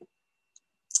out,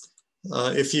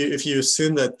 if you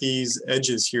assume that these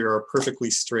edges here are perfectly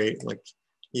straight, like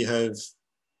you have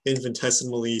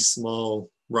infinitesimally small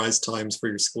rise times for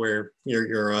your square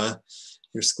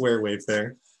wave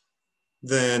there,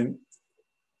 then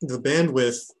the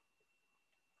bandwidth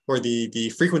or the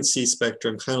frequency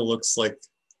spectrum kind of looks like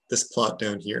this plot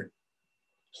down here.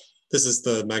 This is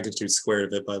the magnitude squared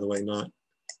of it, by the way, not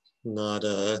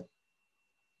the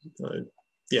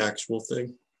actual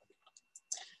thing.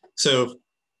 So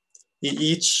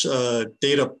each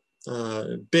data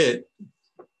bit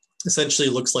essentially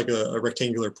looks like a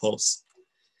rectangular pulse.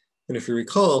 And if you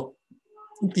recall,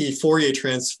 the Fourier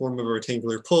transform of a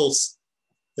rectangular pulse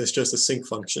is just a sinc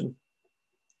function.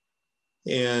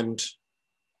 And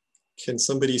can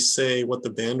somebody say what the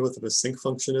bandwidth of a sinc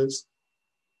function is?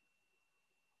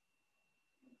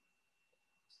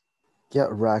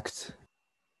 Get wrecked.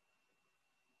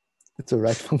 It's a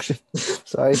rect function.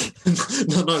 Sorry.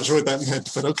 Not sure what that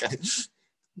meant, but okay.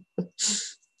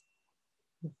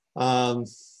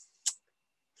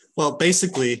 Well,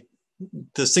 basically,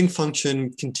 the sinc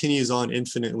function continues on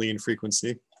infinitely in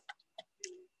frequency.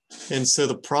 And so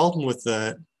the problem with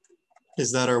that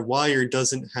is that our wire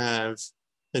doesn't have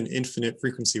an infinite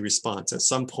frequency response. At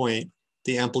some point,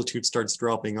 the amplitude starts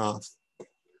dropping off.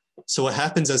 So what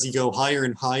happens as you go higher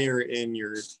and higher in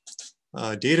your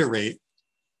data rate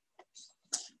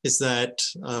is that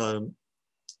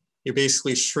you're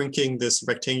basically shrinking this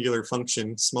rectangular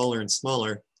function smaller and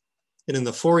smaller. And in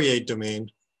the Fourier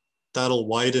domain, that'll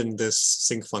widen this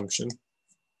sinc function.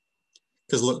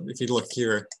 Because look, if you look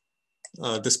here,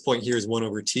 this point here is 1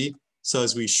 over t. So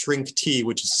as we shrink t,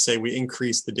 which is to say we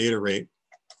increase the data rate,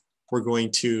 we're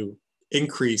going to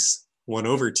increase 1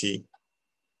 over t,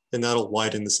 and that'll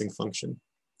widen the sinc function.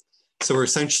 So we're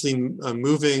essentially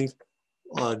moving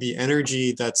the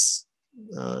energy that's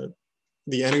the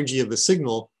energy of the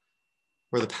signal,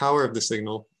 or the power of the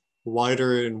signal,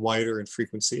 wider and wider in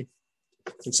frequency.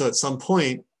 And so at some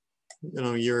point,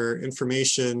 your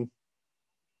information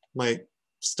might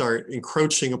start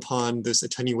encroaching upon this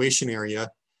attenuation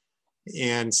area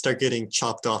and start getting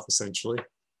chopped off essentially.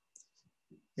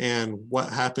 And what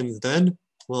happens then?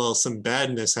 Well, some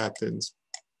badness happens,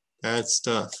 bad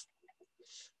stuff.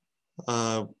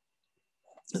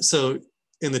 So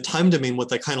in the time domain, what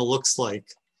that kind of looks like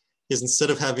is instead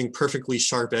of having perfectly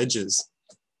sharp edges,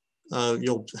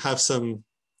 you'll have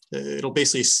it'll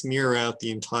basically smear out the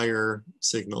entire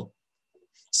signal.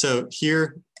 So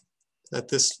here, that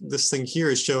this thing here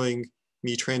is showing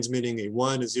me transmitting a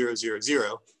 1, a 0, 0,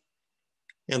 0.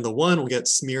 And the 1 will get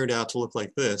smeared out to look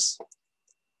like this.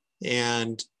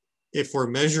 And if we're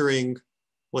measuring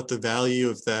what the value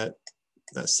of that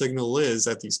signal is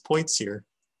at these points here,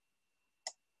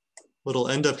 what'll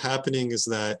end up happening is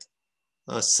that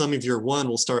some of your 1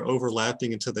 will start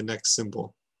overlapping into the next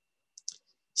symbol.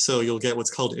 So you'll get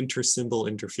what's called intersymbol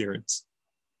interference,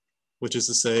 which is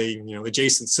to say,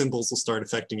 adjacent symbols will start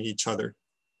affecting each other.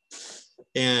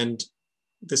 And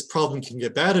this problem can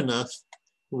get bad enough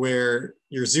where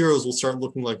your 0s will start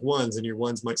looking like 1s and your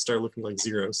 1s might start looking like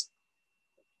 0s.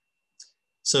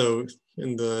 So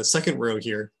in the second row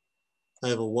here, I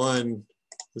have a 1,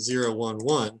 0, 1,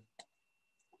 1.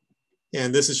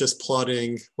 And this is just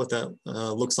plotting what that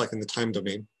looks like in the time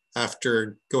domain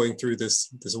after going through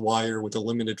this wire with a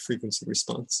limited frequency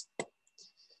response.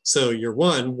 So your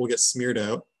 1 will get smeared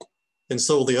out, and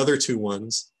so will the other 2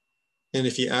 1s. And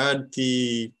if you add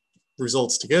the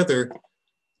results together,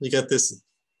 you get this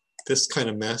kind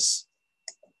of mess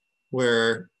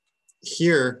where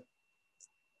here,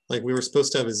 like we were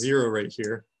supposed to have a 0 right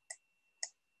here,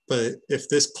 but if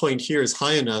this point here is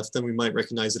high enough, then we might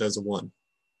recognize it as a 1.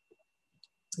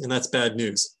 And that's bad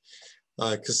news,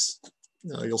 because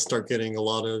you'll start getting a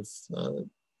lot of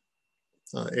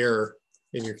error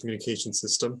in your communication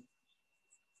system.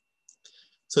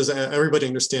 So does everybody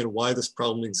understand why this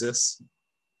problem exists?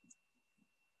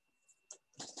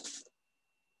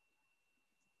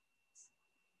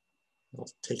 I'll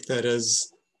take that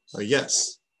as a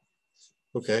yes.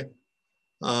 Okay.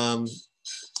 Now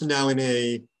in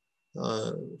a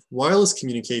wireless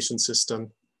communication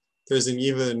system, there's an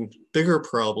even bigger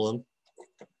problem,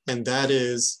 and that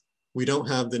is we don't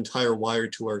have the entire wire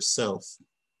to ourselves.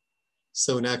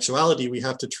 So in actuality, we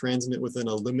have to transmit within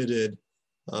a limited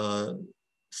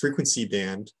frequency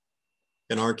band,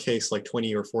 in our case, like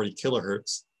 20 or 40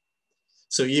 kilohertz.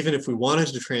 So even if we wanted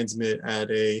to transmit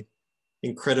at a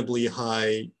incredibly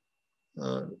high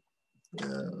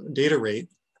data rate,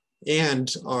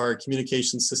 and our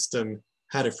communication system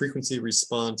had a frequency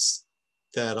response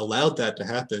that allowed that to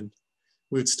happen,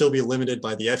 we would still be limited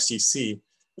by the FCC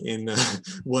in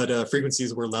what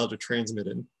frequencies we're allowed to transmit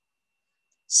in.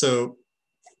 So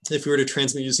if we were to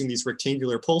transmit using these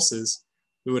rectangular pulses,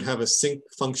 we would have a sinc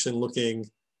function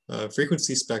looking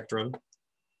frequency spectrum.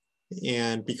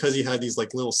 And because you had these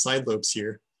like little side lobes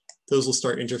here, those will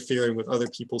start interfering with other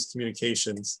people's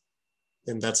communications,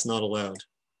 and that's not allowed.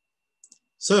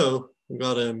 So we've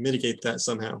got to mitigate that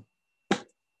somehow.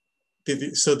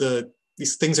 So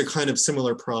these things are kind of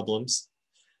similar problems,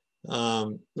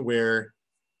 where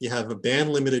you have a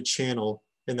band-limited channel,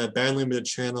 and that band-limited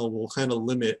channel will kind of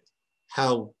limit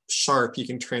how sharp you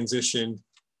can transition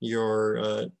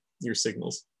your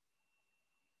signals.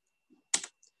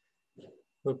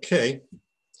 Okay,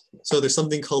 so there's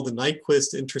something called the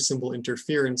Nyquist intersymbol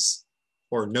interference,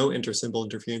 or no intersymbol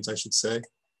interference, I should say.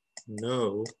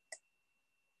 No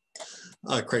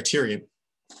criterion.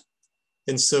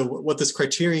 And so what this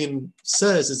criterion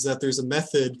says is that there's a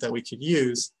method that we could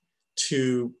use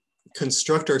to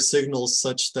construct our signals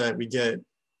such that we get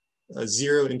a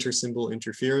zero intersymbol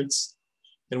interference,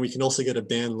 and we can also get a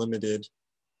band limited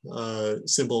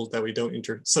symbol that we don't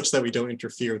such that we don't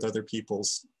interfere with other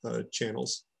people's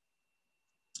channels.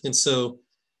 And so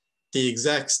the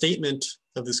exact statement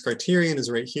of this criterion is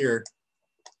right here,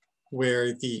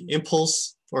 where the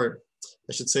impulse, or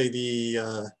I should say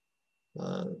the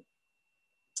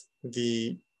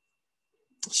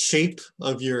shape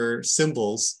of your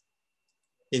symbols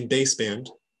in baseband.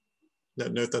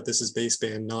 Note that this is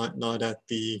baseband, not at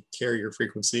the carrier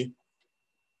frequency.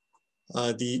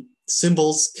 The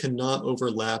symbols cannot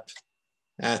overlap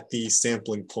at the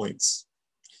sampling points.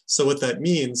 So what that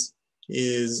means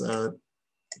is,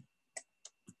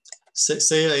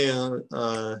 say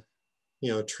I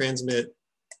transmit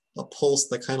a pulse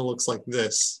that kind of looks like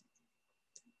this,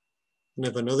 and I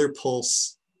have another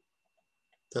pulse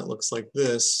that looks like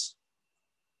this,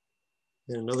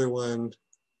 and another one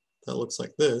that looks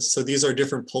like this. So these are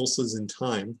different pulses in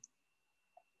time.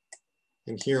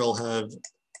 And here I'll have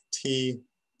t,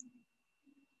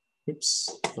 oops,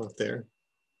 not there.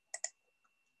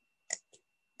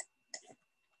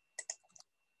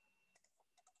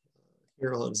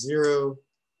 Here I'll have 0,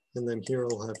 and then here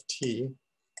I'll have t,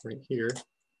 right here.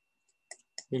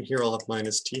 And here I'll have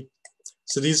minus t.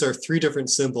 So these are 3 different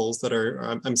symbols that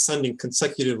I'm sending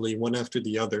consecutively one after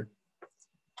the other.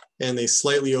 And they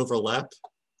slightly overlap,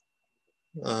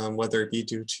 whether it be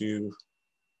due to,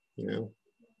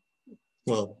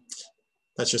 well,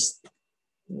 that's just,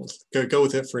 go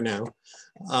with it for now.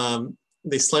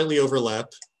 They slightly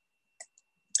overlap,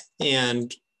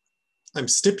 and I'm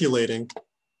stipulating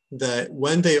that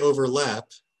when they overlap,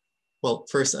 well,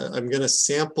 first I'm going to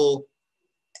sample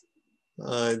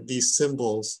these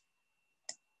symbols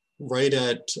right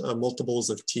at multiples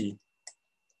of t,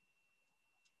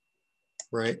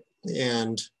 right?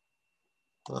 And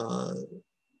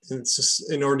it's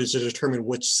just in order to determine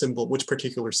which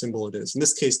particular symbol it is. In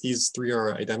this case, these 3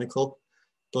 are identical,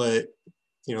 but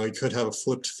you could have a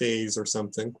flipped phase or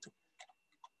something.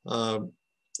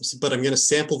 But I'm going to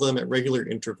sample them at regular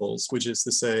intervals, which is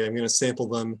to say I'm going to sample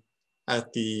them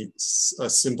at the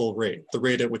symbol rate, the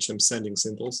rate at which I'm sending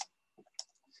symbols.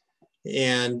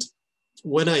 And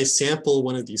when I sample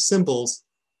one of these symbols,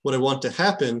 what I want to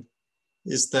happen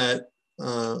is that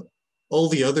all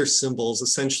the other symbols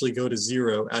essentially go to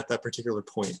 0 at that particular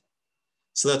point.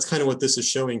 So that's kind of what this is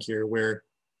showing here, where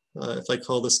if I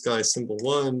call this guy symbol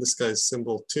 1, this guy's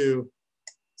symbol 2,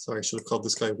 sorry, I should have called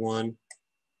this guy 1,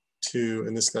 2,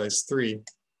 and this guy's 3.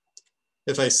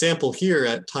 If I sample here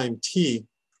at time t,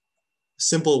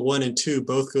 symbol 1 and 2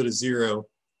 both go to 0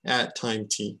 at time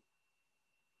t.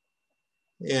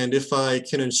 And if I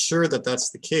can ensure that that's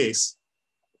the case,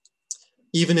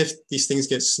 even if these things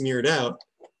get smeared out,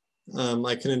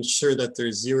 I can ensure that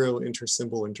there's 0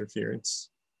 intersymbol interference.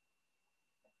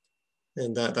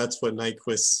 And that's what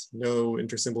Nyquist's no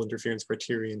intersymbol interference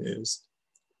criterion is.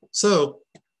 So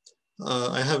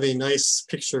I have a nice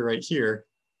picture right here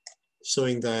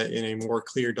showing that in a more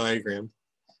clear diagram.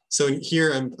 So in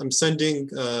here I'm sending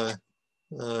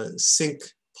sync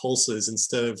pulses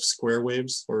instead of square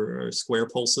waves or square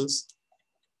pulses.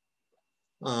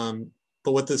 But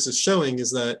what this is showing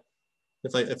is that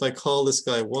if I call this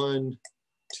guy 1,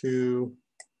 2,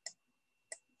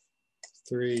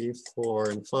 3, 4,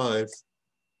 and 5,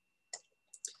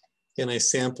 and I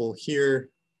sample here,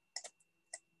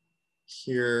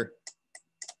 here,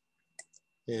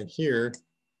 and here,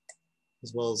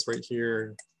 as well as right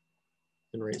here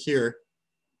and right here,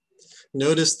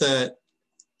 notice that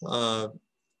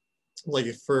like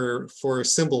for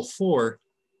symbol 4,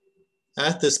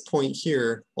 at this point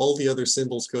here, all the other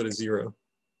symbols go to 0,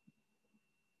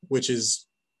 which is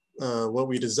what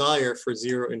we desire for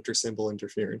 0 intersymbol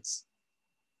interference.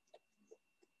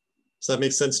 Does that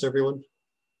make sense to everyone?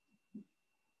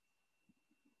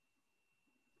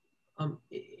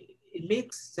 It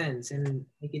makes sense, and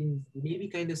I can maybe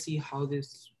kind of see how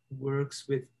this works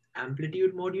with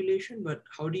amplitude modulation, but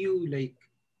how do you like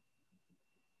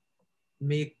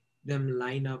make them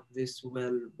line up this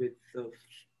well with the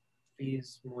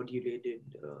phase modulated?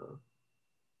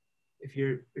 If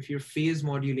you're phase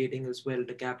modulating as well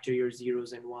to capture your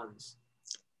zeros and ones.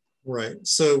 Right.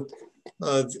 So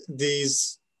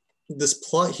this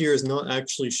plot here is not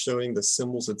actually showing the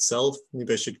symbols itself.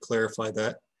 Maybe I should clarify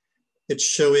that. It's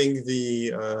showing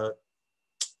the,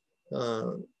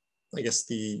 I guess,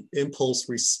 the impulse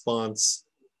response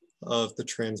of the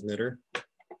transmitter.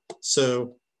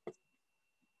 So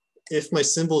if my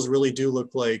symbols really do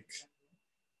look like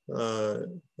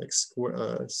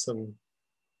some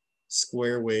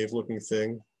square wave looking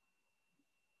thing,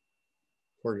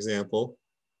 for example,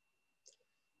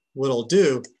 what I'll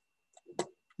do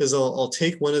is I'll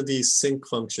take one of these sync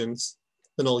functions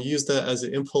and I'll use that as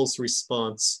an impulse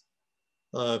response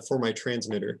for my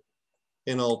transmitter.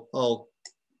 And I'll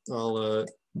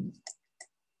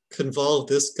convolve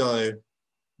this guy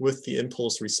with the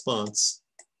impulse response.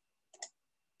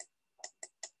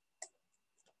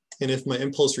 And if my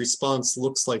impulse response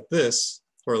looks like this,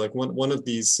 or like one of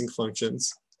these sync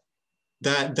functions,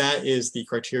 that is the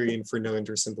criterion for no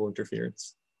intersymbol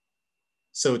interference.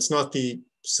 So it's not the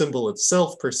symbol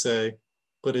itself per se,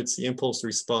 but it's the impulse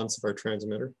response of our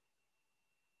transmitter.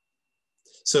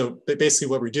 So basically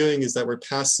what we're doing is that we're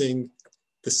passing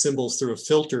the symbols through a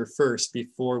filter first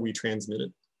before we transmit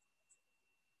it,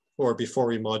 or before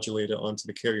we modulate it onto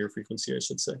the carrier frequency, I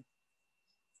should say.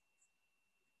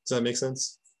 Does that make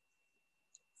sense?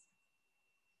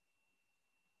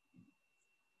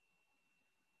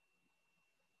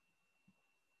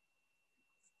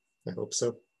 I hope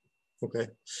so. Okay.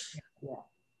 Yeah.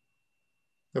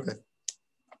 Okay.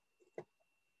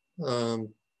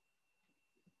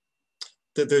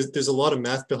 There's a lot of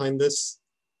math behind this,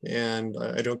 and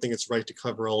I don't think it's right to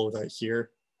cover all of that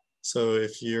here. So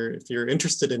if you're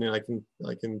interested in it, I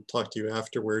can talk to you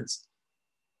afterwards.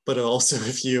 But also,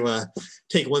 if you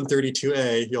take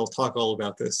 132A, you'll talk all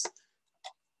about this.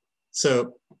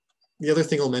 So the other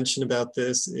thing I'll mention about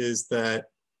this is that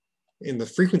in the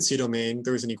frequency domain,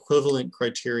 there's an equivalent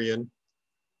criterion,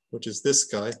 which is this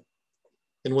guy.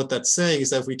 And what that's saying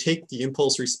is that if we take the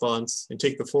impulse response and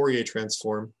take the Fourier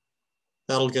transform,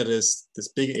 that'll get us this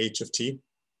big H of t,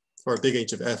 or big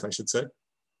H of f, I should say.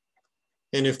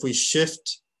 And if we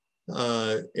shift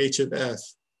H of f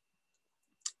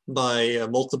by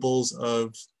multiples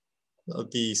of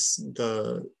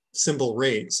the symbol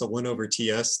rate, so 1 over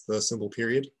ts, the symbol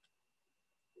period,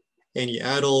 and you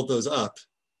add all of those up,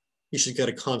 you should get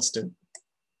a constant,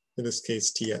 in this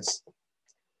case, ts.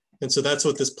 And so that's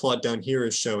what this plot down here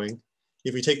is showing.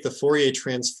 If we take the Fourier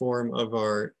transform of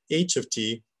our h of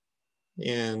t,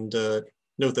 and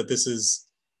note that this is,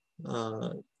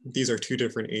 these are two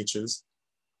different h's.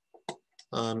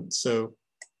 So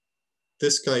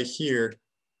this guy here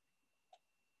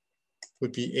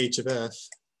would be h of f.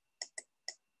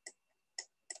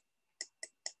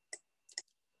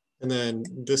 And then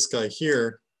this guy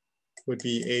here would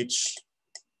be h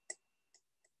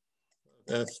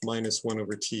of f minus 1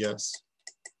 over ts.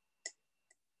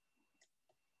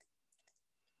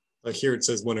 Here it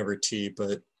says 1 over t,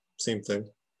 but same thing.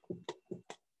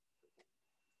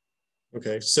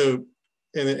 Okay, so,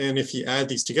 and if you add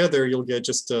these together, you'll get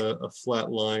just a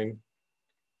flat line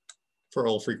for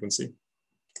all frequency.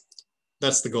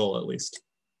 That's the goal, at least.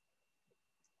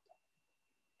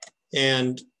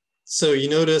 And so you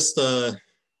notice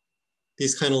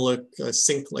these kind of look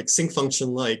sync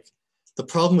function-like. The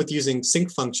problem with using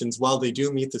sync functions, while they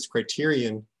do meet this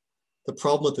criterion, the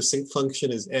problem with the sync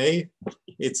function is A,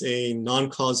 it's a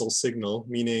non-causal signal,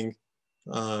 meaning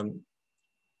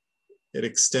it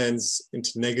extends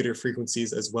into negative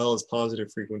frequencies as well as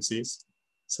positive frequencies.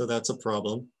 So that's a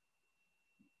problem.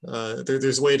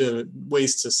 There's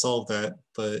ways to solve that,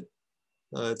 but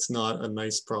it's not a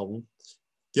nice problem.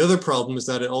 The other problem is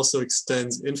that it also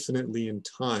extends infinitely in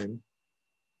time.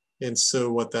 And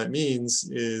so what that means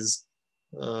is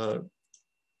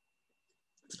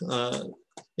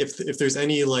if there's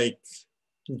any like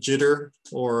jitter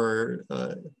or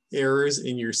errors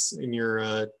in your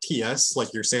TS,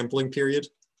 like your sampling period,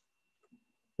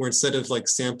 where instead of like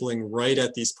sampling right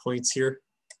at these points here,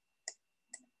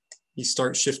 you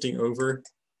start shifting over,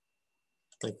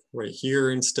 like right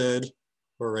here instead,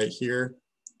 or right here,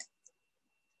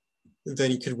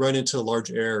 then you could run into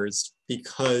large errors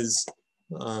because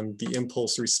the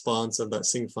impulse response of that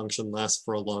sync function lasts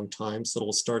for a long time, so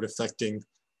it'll start affecting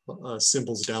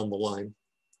symbols down the line.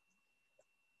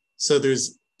 So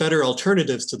there's better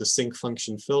alternatives to the sync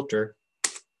function filter.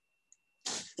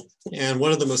 And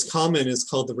one of the most common is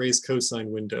called the raised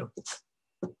cosine window.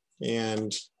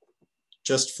 And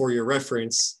just for your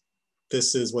reference,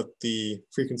 this is what the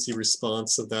frequency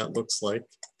response of that looks like.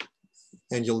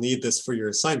 And you'll need this for your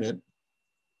assignment.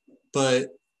 But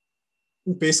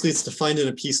basically, it's defined in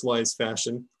a piecewise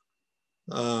fashion.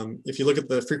 If you look at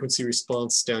the frequency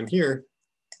response down here,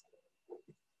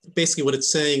 basically what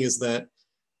it's saying is that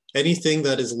anything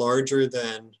that is larger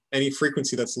than, any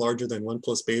frequency that's larger than 1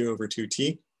 plus beta over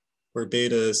 2t, where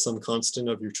beta is some constant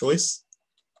of your choice,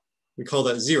 we call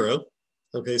that 0.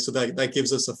 Okay, so that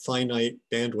gives us a finite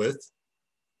bandwidth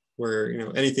where, you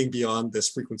know, anything beyond this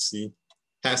frequency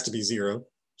has to be 0.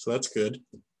 So that's good.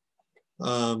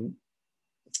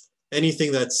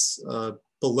 Anything that's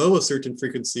below a certain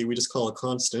frequency, we just call a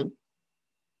constant,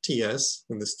 TS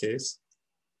in this case.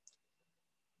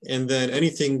 And then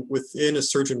anything within a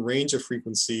certain range of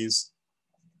frequencies,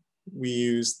 we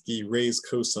use the raised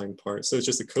cosine part. So it's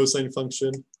just a cosine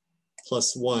function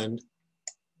plus 1,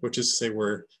 which is to say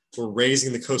we're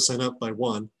raising the cosine up by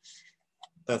 1.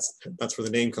 That's where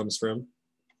the name comes from.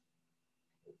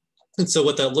 And so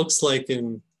what that looks like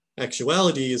in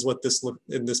actuality is what this look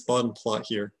in this bottom plot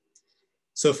here.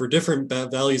 So for different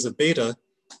values of beta,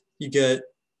 you get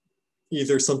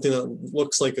either something that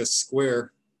looks like a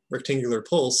square rectangular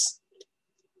pulse,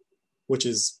 which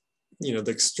is, you know,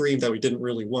 the extreme that we didn't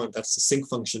really want. That's the sinc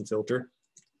function filter.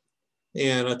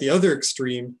 And at the other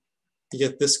extreme, you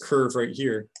get this curve right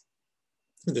here,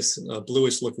 this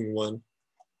bluish looking one,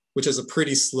 which is a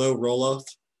pretty slow roll off,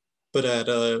 but at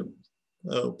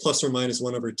plus or minus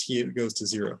 1 over t, it goes to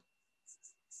 0.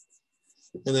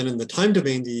 And then in the time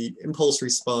domain, the impulse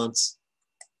response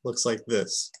looks like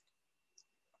this.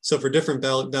 So for different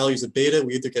values of beta,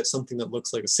 we either get something that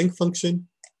looks like a sinc function,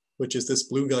 which is this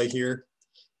blue guy here,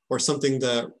 or something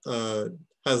that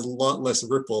has a lot less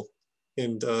ripple,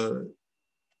 and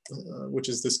which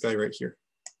is this guy right here.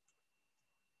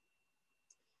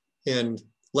 And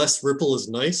less ripple is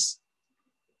nice.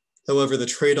 However, the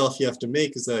trade-off you have to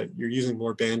make is that you're using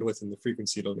more bandwidth in the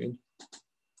frequency domain.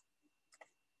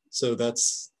 So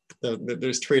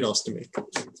there's trade-offs to make.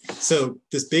 So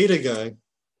this beta guy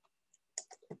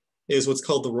is what's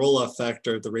called the roll-off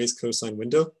factor of the raised cosine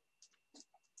window.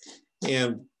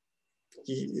 And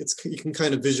you can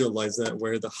kind of visualize that,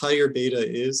 where the higher beta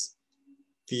is,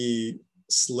 the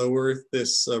slower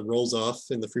this rolls off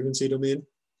in the frequency domain.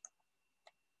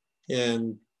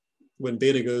 And when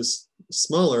beta goes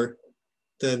smaller,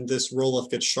 then this roll-off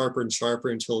gets sharper and sharper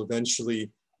until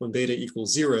eventually, when beta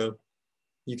equals 0,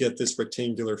 you get this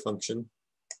rectangular function.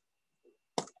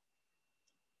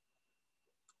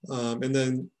 And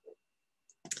then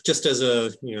just as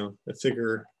a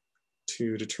figure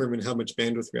to determine how much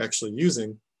bandwidth you're actually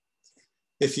using,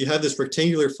 if you have this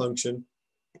rectangular function,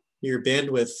 your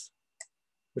bandwidth,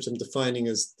 which I'm defining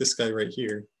as this guy right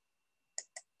here,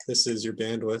 this is your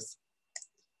bandwidth,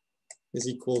 is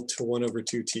equal to 1 over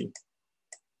 2t,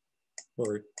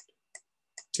 or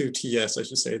 2ts, I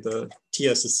should say. The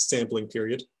ts is the sampling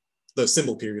period, the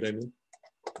symbol period, I mean.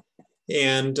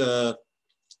 And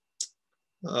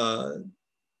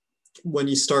when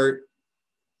you start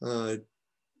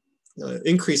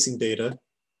increasing beta,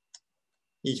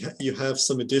 you have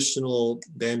some additional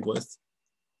bandwidth.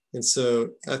 And so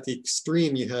at the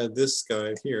extreme, you had this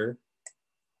guy here,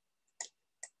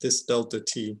 this delta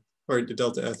t, or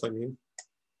delta f, I mean,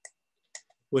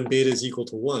 when beta is equal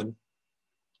to 1.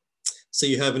 So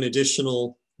you have an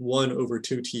additional 1 over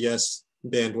 2ts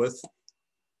bandwidth.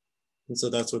 And so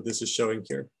that's what this is showing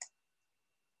here.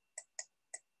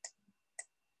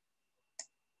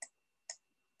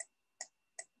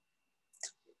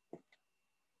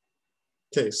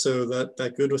 Okay, so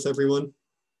that good with everyone?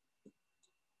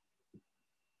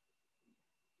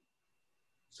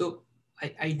 So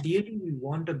ideally, we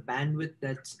want a bandwidth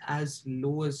that's as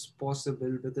low as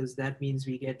possible, because that means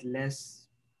we get less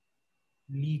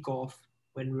leak off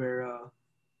when we're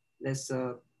less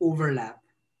overlap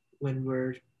when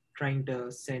we're trying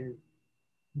to send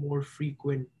more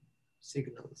frequent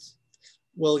signals.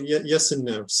 Well, yes and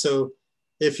no. So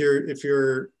if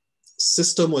your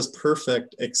system was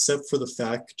perfect except for the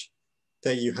fact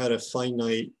that you had a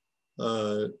finite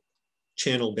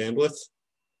channel bandwidth,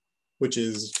 which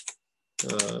is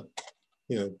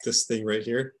this thing right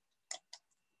here.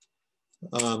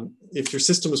 If your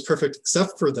system was perfect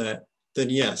except for that,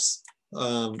 then yes,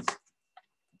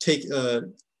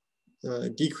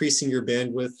 decreasing your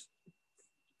bandwidth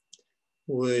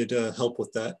would help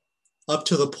with that, up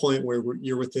to the point where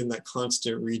you're within that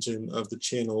constant region of the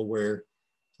channel where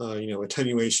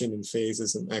attenuation and phase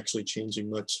isn't actually changing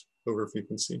much over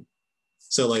frequency.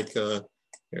 So like, here,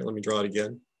 let me draw it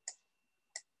again.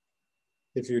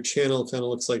 If your channel kind of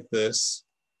looks like this,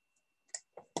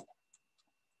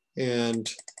 and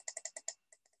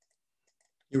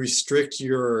you restrict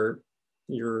your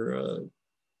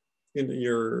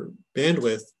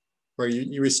bandwidth, or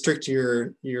you restrict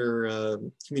your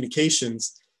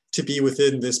communications to be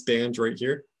within this band right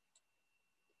here.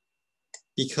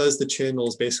 Because the channel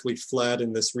is basically flat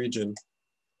in this region,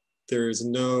 there is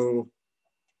no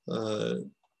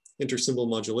intersymbol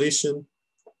modulation,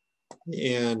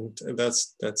 and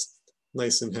that's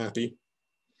nice and happy.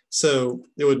 So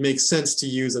it would make sense to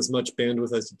use as much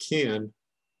bandwidth as you can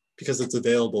because it's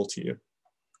available to you.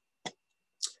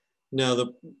 Now,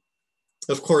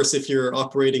 of course, if you're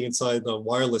operating inside the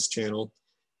wireless channel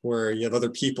where you have other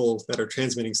people that are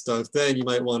transmitting stuff, then you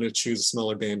might want to choose a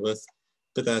smaller bandwidth,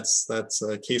 but that's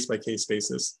a case-by-case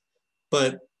basis.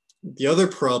 But the other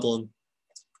problem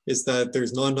is that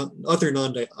there's other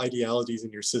non-idealities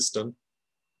in your system.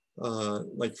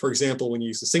 Like, for example, when you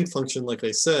use the sync function, like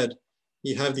I said,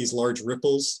 you have these large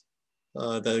ripples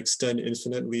that extend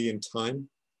infinitely in time.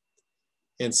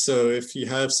 And so if you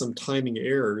have some timing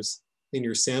errors in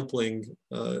your sampling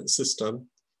system,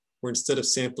 where instead of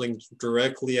sampling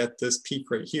directly at this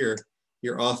peak right here,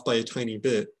 you're off by a tiny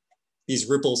bit, these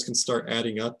ripples can start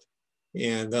adding up,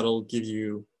 and that'll give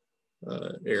you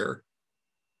error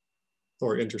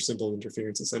or intersymbol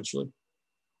interference, essentially.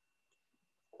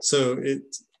 So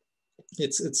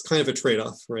it's kind of a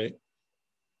trade-off, right?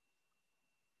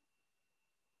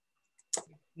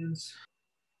 Yes.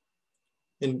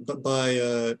 And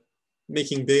by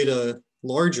making beta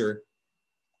larger,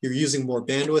 you're using more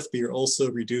bandwidth, but you're also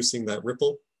reducing that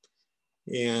ripple.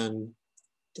 And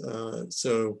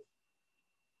so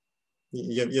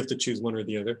you have to choose one or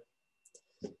the other.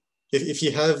 If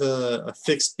you have a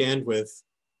fixed bandwidth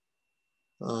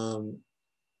and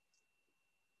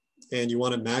you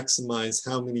want to maximize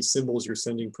how many symbols you're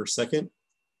sending per second,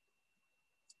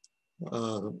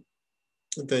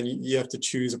 then you have to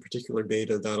choose a particular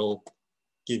beta that'll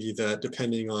give you that,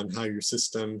 depending on how your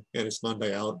system and its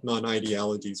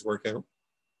non-idealities work out.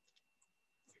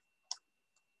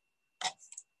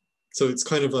 So it's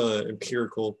kind of an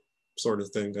empirical sort of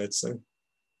thing, I'd say.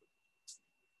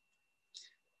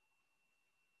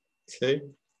 Okay,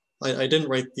 I didn't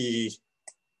write the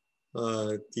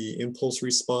impulse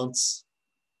response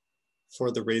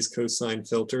for the raised cosine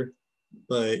filter,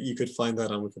 but you could find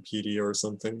that on Wikipedia or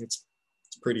something. It's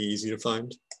pretty easy to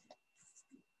find.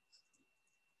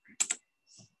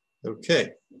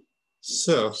 Okay,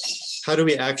 so how do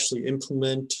we actually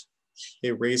implement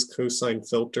a raised cosine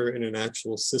filter in an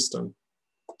actual system?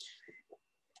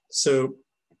 So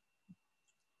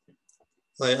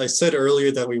I said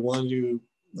earlier that we want to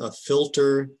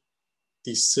filter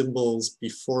these symbols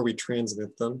before we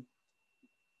transmit them,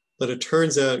 but it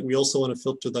turns out we also want to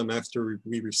filter them after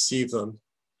we receive them.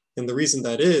 And the reason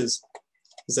that is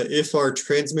that if our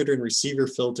transmitter and receiver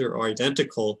filter are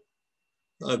identical,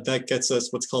 that gets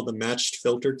us what's called the matched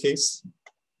filter case.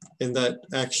 And that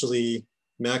actually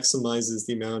maximizes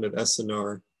the amount of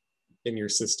SNR in your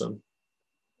system,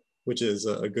 which is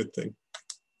a good thing.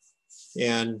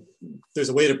 And there's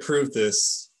a way to prove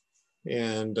this.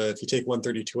 And if you take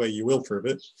 132A, you will prove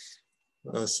it.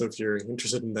 So if you're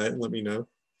interested in that, let me know.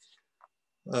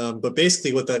 But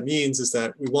basically what that means is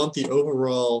that we want the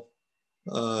overall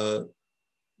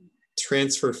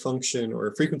transfer function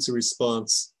or frequency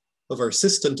response of our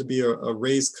system to be a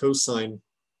raised cosine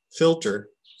filter.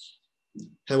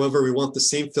 However, we want the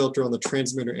same filter on the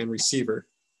transmitter and receiver.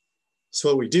 So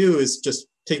what we do is just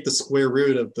take the square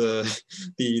root of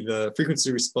the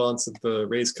frequency response of the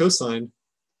raised cosine,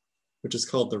 which is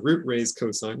called the root raised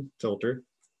cosine filter,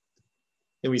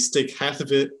 and we stick half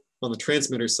of it on the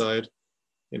transmitter side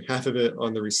and half of it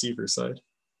on the receiver side.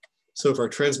 So if our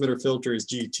transmitter filter is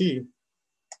GT,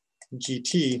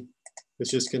 GT is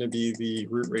just going to be the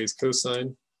root raised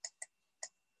cosine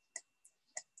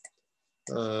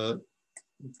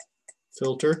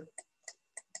filter.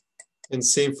 And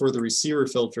same for the receiver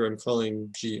filter, I'm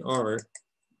calling GR.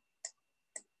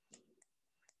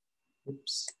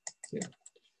 Oops, yeah.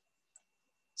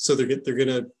 So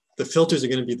the filters are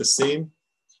gonna be the same,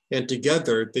 and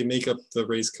together they make up the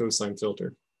raised cosine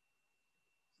filter.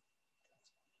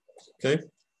 Okay,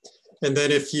 and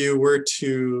then if you were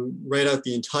to write out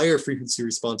the entire frequency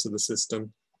response of the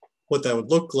system, what that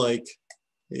would look like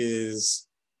is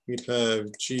you'd have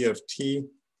G of T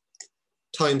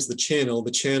times the channel.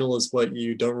 The channel is what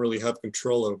you don't really have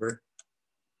control over.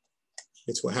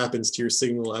 It's what happens to your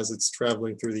signal as it's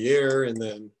traveling through the air and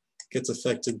then gets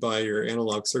affected by your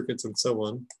analog circuits and so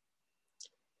on.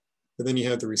 And then you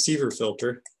have the receiver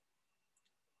filter.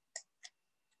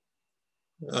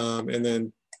 And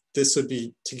then this would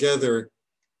be together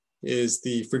is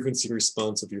the frequency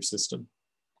response of your system.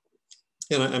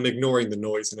 And I'm ignoring the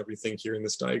noise and everything here in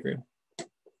this diagram.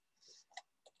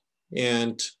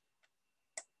 And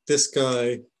this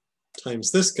guy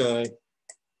times this guy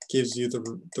gives you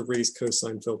the raised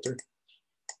cosine filter.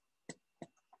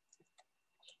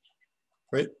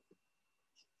 Right?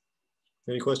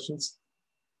 Any questions?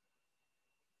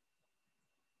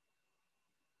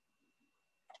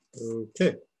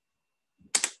 Okay.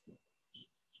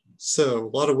 So a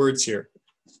lot of words here.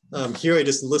 Here I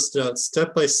just listed out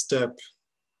step by step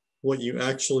what you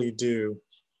actually do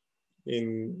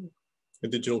in a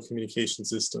digital communication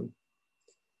system.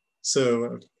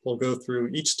 So I'll go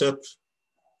through each step,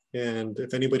 and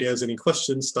if anybody has any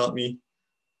questions, stop me,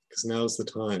 because now's the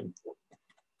time.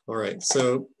 All right,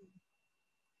 so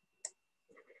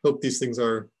hope these things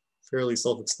are fairly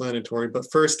self-explanatory,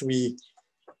 but first we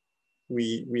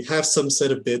have some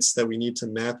set of bits that we need to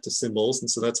map to symbols, and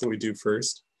so that's what we do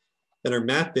first. And our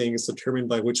mapping is determined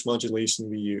by which modulation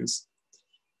we use.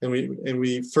 And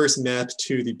we first map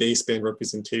to the baseband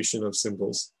representation of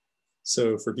symbols.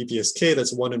 So for BPSK,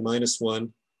 that's 1 and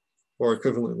 -1, or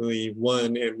equivalently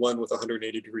 1 and 1 with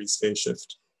 180 degrees phase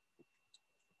shift.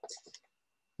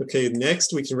 Okay,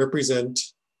 next we can represent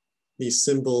these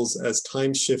symbols as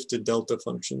time-shifted delta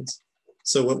functions.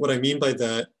 So what I mean by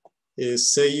that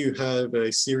is, say you have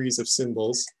a series of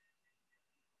symbols,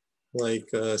 like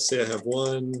say I have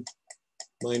 1,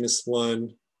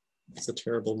 -1, it's a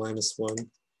terrible -1.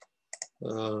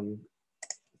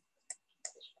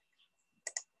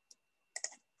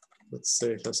 Let's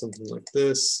say I have something like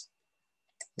this,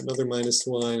 another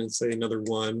 -1, and say another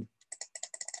 1,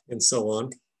 and so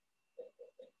on.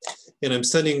 And I'm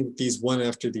sending these one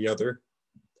after the other.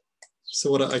 So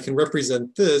what I can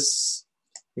represent this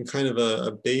in kind of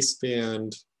a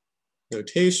baseband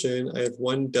notation. I have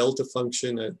one delta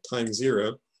function at time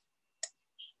 0.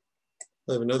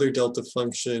 I have another delta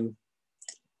function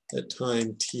at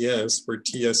time ts, where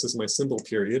ts is my symbol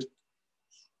period.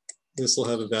 This will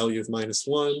have a value of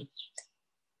 -1,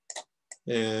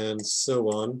 and so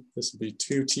on. This will be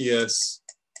 2ts.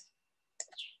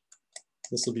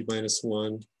 This will be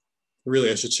 -1.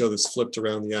 Really, I should show this flipped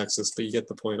around the axis, but you get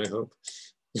the point, I hope.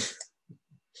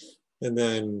 And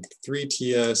then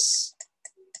 3ts,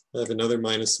 I have another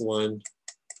 -1,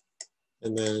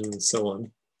 and then so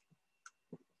on.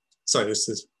 Sorry, this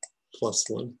is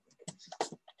 +1.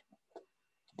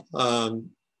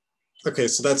 Okay,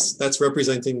 so that's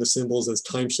representing the symbols as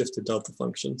time-shifted delta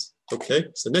functions.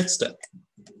 Okay, so next step.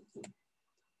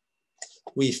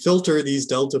 We filter these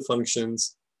delta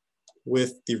functions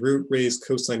with the root raised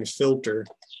cosine filter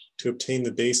to obtain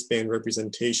the baseband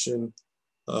representation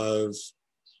of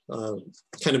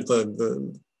kind of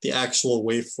the actual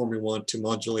waveform we want to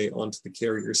modulate onto the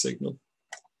carrier signal.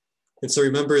 And so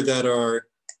remember that our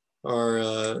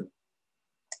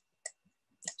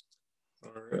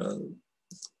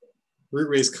root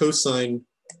raised cosine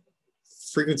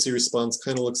frequency response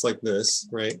kind of looks like this,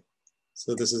 right?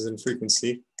 So this is in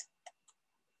frequency.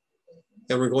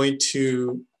 And we're going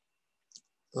to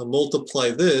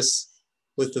multiply this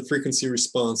with the frequency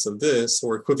response of this,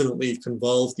 or equivalently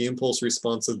convolve the impulse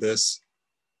response of this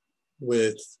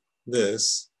with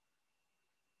this,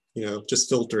 just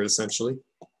filter essentially.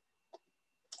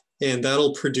 And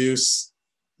that'll produce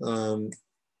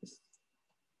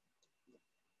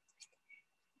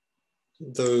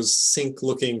those sync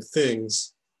looking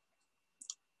things,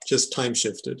 just time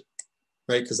shifted,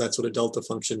 right? Because that's what a delta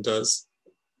function does.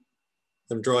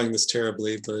 I'm drawing this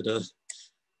terribly, but I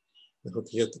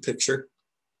hope you get the picture.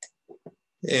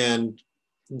 And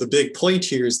the big point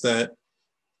here is that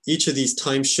each of these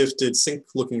time shifted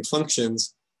sync looking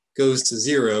functions goes to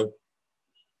 0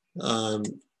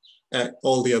 at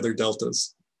all the other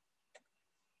deltas.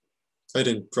 I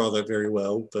didn't draw that very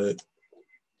well, but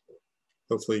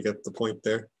hopefully you get the point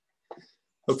there.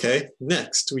 Okay,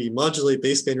 next we modulate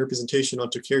baseband representation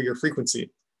onto carrier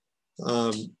frequency.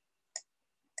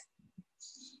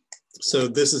 So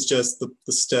this is just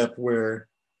the step where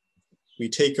we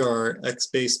take our X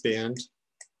baseband,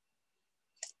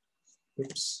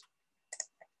 oops.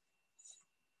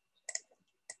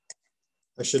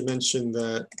 I should mention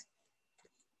that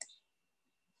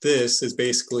this is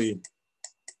basically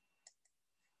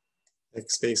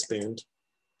X baseband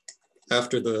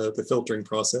after the filtering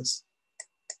process.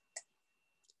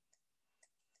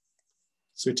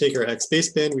 So we take our X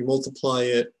baseband, we multiply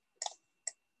it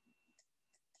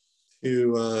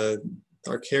to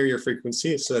our carrier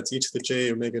frequency, so that's e to the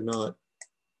j omega naught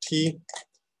t,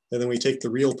 and then we take the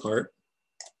real part.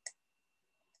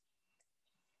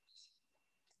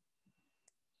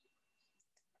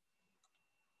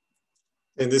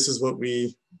 And this is what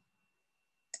we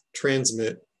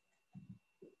transmit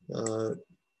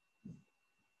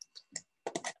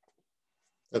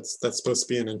That's supposed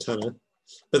to be an antenna,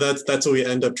 but that's what we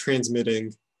end up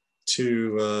transmitting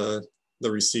to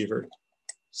the receiver.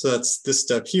 So that's this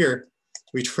step here.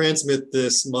 We transmit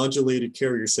this modulated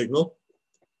carrier signal.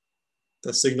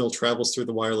 The signal travels through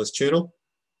the wireless channel,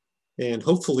 and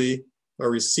hopefully our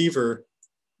receiver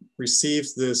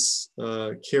receives this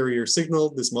carrier signal,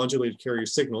 this modulated carrier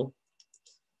signal,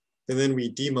 and then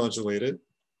we demodulate it.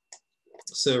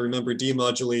 So remember,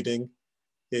 demodulating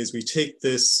is we take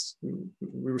this,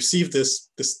 we receive this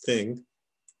thing,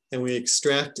 and we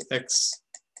extract X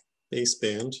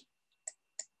baseband,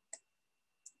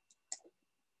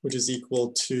 which is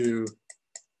equal to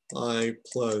I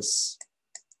plus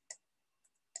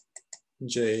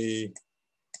JQ,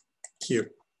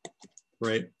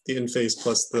 right? The in phase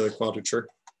plus the quadrature.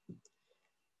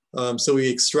 So we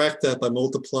extract that by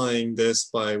multiplying this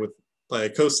by a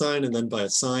cosine and then by a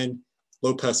sine,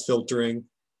 low pass filtering,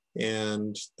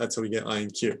 and that's how we get I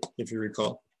and Q, if you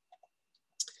recall.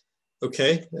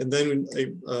 Okay, and then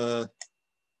I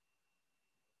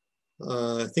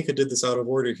think I did this out of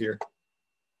order here.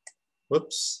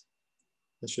 Whoops,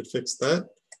 I should fix that.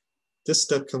 This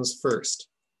step comes first.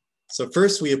 So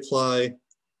first we apply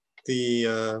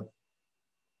the,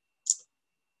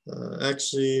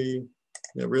 actually,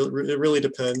 it really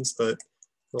depends, but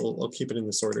I'll keep it in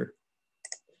this order.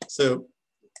 So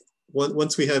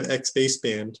once we have X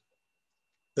baseband,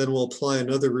 then we'll apply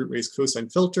another root raised cosine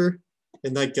filter,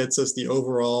 and that gets us the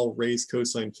overall raised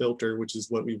cosine filter, which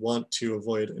is what we want to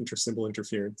avoid intersymbol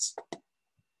interference.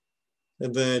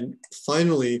 And then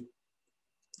finally,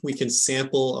 we can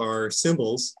sample our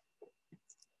symbols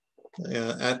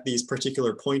at these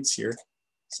particular points here.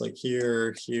 It's like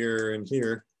here, here, and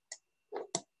here.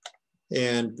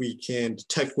 And we can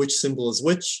detect which symbol is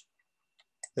which.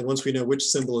 And once we know which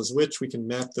symbol is which, we can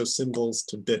map those symbols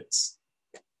to bits.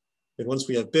 And once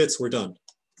we have bits, we're done,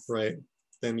 right?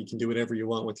 Then you can do whatever you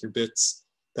want with your bits.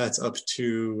 That's up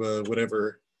to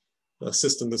whatever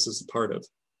system this is a part of.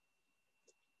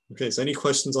 Okay, so any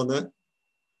questions on that?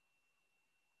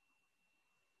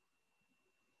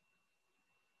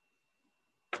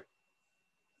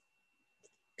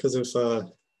 Because if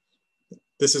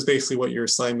this is basically what your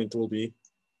assignment will be,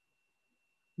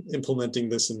 implementing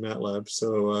this in MATLAB.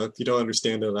 So if you don't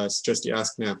understand it, I suggest you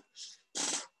ask now.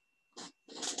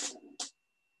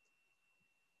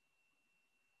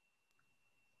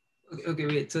 Okay,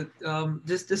 wait. So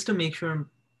just to make sure I'm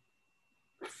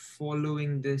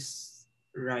following this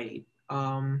right.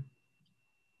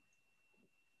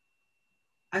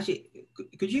 Actually,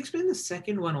 could you explain the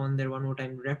second one on there one more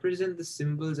time? Represent the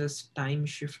symbols as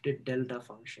time-shifted delta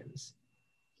functions.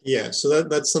 Yeah, so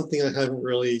that's something I haven't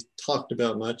really talked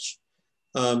about much.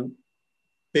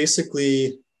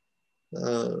 Basically,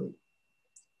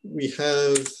 we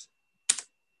have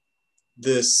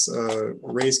this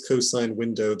raised cosine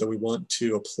window that we want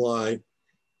to apply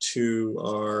to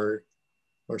our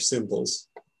symbols.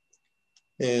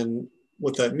 And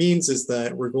what that means is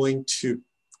that we're going to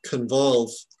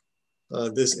convolve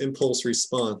this impulse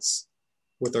response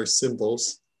with our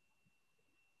symbols.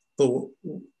 But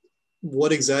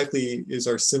what exactly is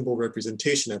our symbol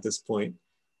representation at this point?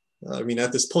 I mean,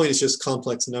 at this point, it's just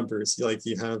complex numbers. Like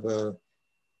you have a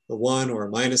 1 or a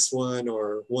 -1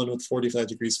 or 1 with 45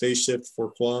 degrees phase shift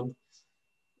for QAM.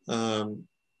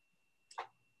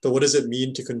 But what does it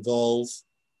mean to convolve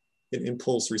an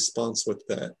impulse response with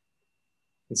that?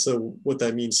 And so what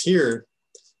that means here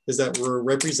is that we're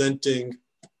representing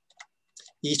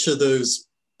each of those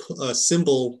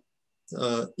symbols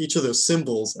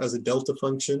as a delta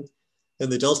function,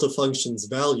 and the delta function's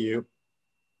value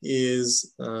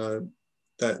is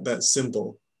that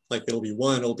symbol. Like it'll be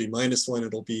 1, it'll be -1,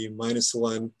 it'll be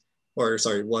 -1, or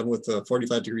sorry, 1 with a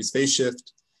 45 degrees phase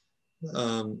shift,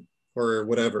 or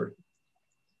whatever.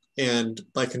 And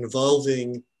by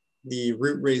convolving the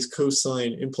root raised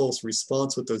cosine impulse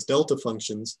response with those delta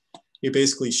functions, you're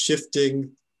basically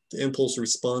shifting the impulse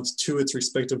response to its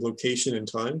respective location and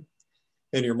time,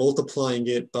 and you're multiplying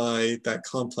it by that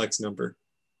complex number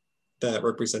that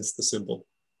represents the symbol.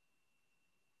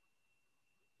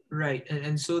 Right,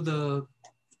 and so the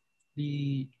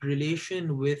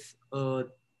relation with a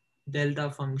delta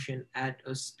function at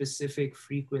a specific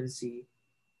frequency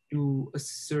to a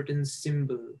certain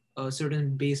symbol, a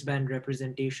certain baseband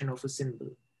representation of a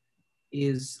symbol,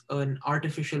 is an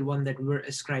artificial one that we're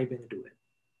ascribing to it.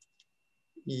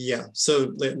 Yeah,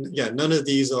 so yeah, none of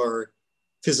these are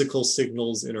physical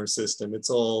signals in our system. It's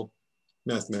all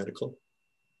mathematical.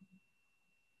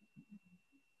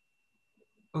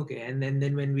 Okay, and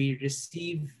then when we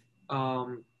receive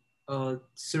a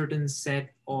certain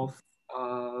set of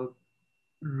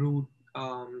root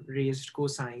raised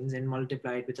cosines and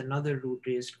multiply it with another root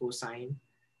raised cosine.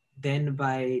 Then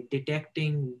by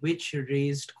detecting which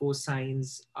raised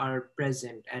cosines are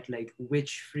present at like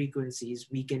which frequencies,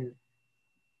 we can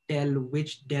tell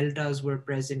which deltas were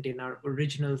present in our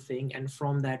original thing. And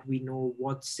from that, we know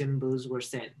what symbols were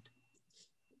sent.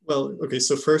 Well, okay,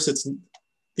 so first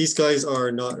these guys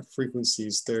are not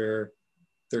frequencies, they're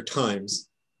times,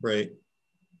 right?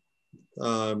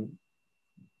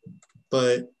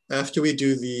 But after we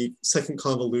do the second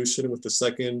convolution with the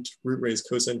second root raised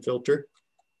cosine filter,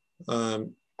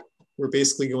 we're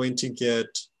basically going to get,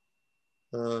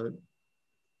 you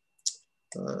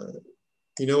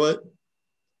know what?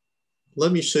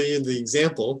 Let me show you the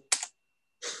example.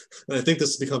 And I think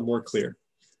this will become more clear,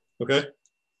 okay?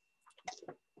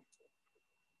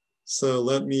 So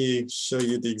let me show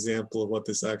you the example of what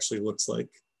this actually looks like.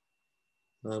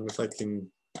 If I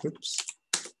can, oops,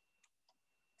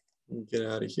 get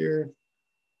out of here.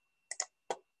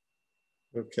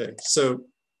 Okay, so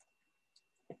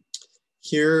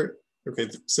here, okay,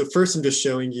 so first I'm just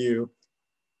showing you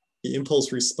the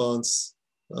impulse response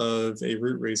of a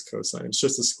root raised cosine. It's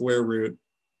just the square root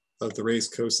of the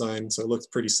raised cosine, so it looks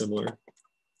pretty similar,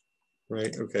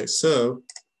 right? Okay, so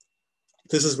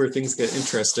this is where things get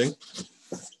interesting.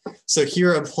 So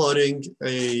here I'm plotting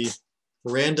a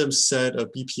random set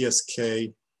of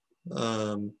BPSK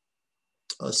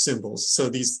symbols. So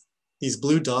these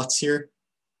blue dots here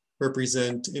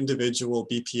represent individual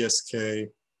BPSK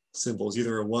symbols,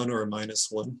 either a 1 or a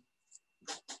 -1.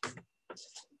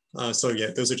 So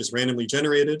yeah, those are just randomly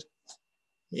generated,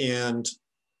 and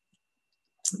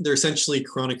they're essentially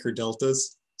Kronecker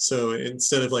deltas. So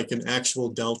instead of like an actual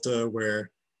delta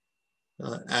where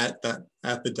at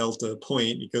the delta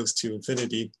point it goes to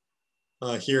infinity,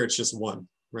 here it's just 1,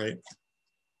 right?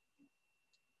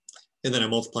 And then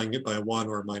I'm multiplying it by a 1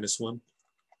 or a -1.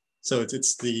 So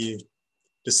it's the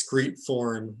discrete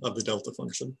form of the delta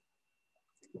function.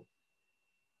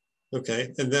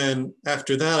 Okay, and then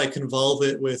after that, I convolve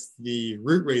it with the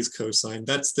root raised cosine.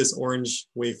 That's this orange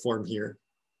waveform here,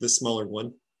 the smaller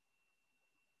one.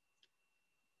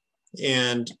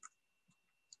 And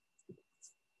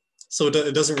so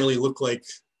it doesn't really look like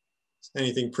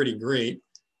anything pretty great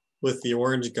with the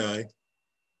orange guy.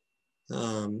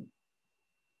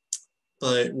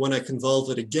 But when I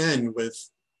convolve it again with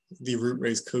the root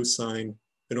raised cosine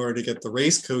in order to get the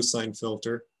raised cosine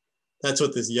filter, that's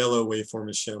what this yellow waveform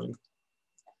is showing.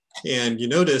 And you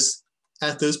notice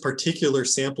at those particular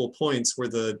sample points where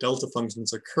the delta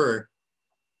functions occur,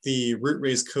 the root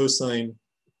raised cosine,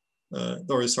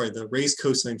 the raised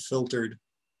cosine filtered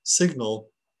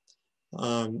signal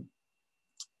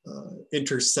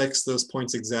intersects those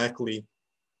points exactly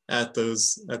at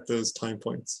those time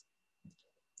points.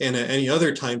 And at any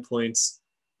other time points,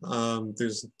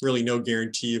 there's really no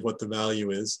guarantee of what the value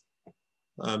is,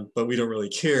 but we don't really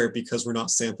care because we're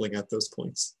not sampling at those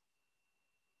points.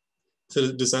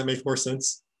 So does that make more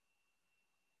sense?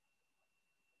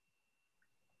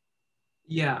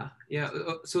 Yeah.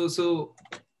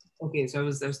 Okay, so I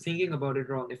was thinking about it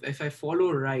wrong. If I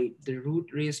follow right, the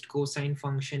root raised cosine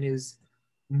function is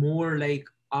more like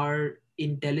our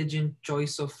intelligent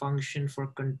choice of function for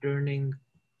converting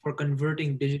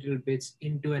digital bits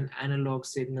into an analog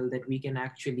signal that we can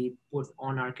actually put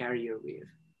on our carrier wave.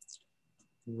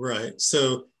 Right.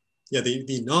 So yeah,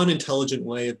 the non-intelligent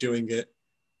way of doing it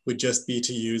would just be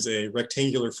to use a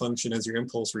rectangular function as your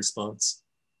impulse response.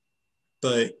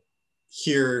 But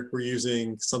here we're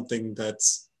using something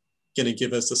that's going to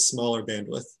give us a smaller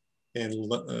bandwidth and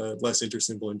less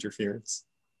intersymbol interference.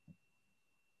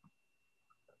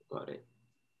 Got it.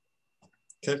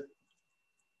 Okay.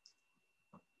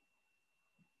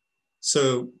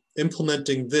 So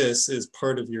implementing this is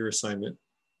part of your assignment.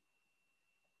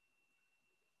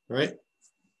 All right.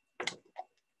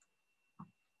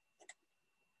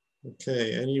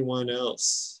 Okay, anyone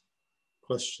else?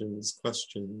 Questions?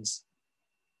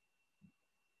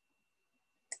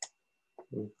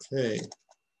 Okay.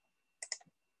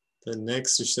 Then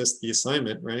next is just the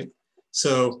assignment, right?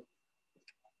 So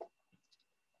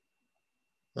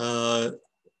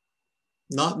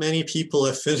not many people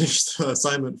have finished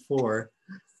assignment 4.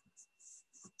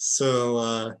 So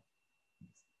I'm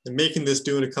making this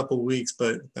due in a couple weeks,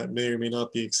 but that may or may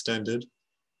not be extended.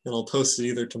 And I'll post it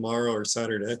either tomorrow or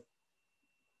Saturday.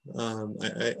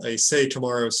 I say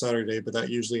tomorrow, Saturday, but that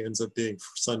usually ends up being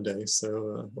Sunday,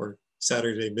 so or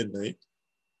Saturday midnight.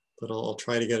 But I'll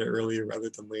try to get it earlier rather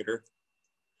than later.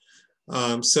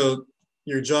 So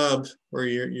your job or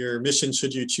your mission,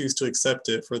 should you choose to accept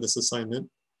it for this assignment,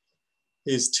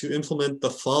 is to implement the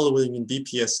following in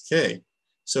BPSK.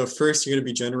 So first you're going to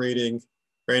be generating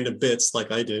random bits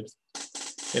like I did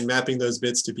and mapping those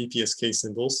bits to BPSK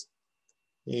symbols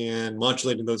and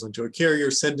modulating those onto a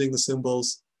carrier, sending the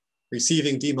symbols,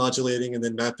 receiving, demodulating, and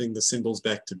then mapping the symbols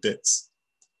back to bits.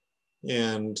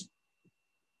 And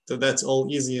so that's all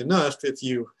easy enough if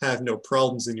you have no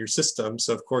problems in your system.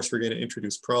 So of course we're going to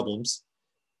introduce problems.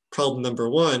 Problem number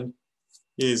one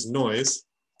is noise.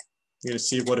 You're going to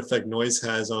see what effect noise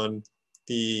has on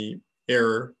the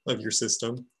error of your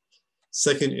system.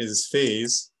 Second is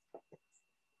phase.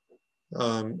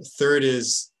 Third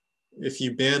is if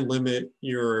you band limit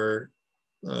your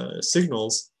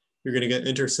signals, you're going to get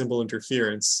intersymbol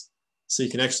interference. So you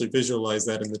can actually visualize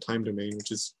that in the time domain,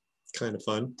 which is kind of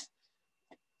fun.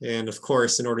 And of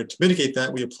course, in order to mitigate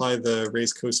that, we apply the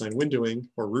raised cosine windowing,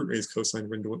 or root raised cosine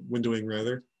windowing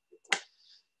rather.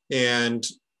 And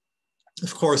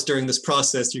of course, during this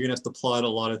process, you're going to have to plot a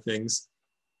lot of things.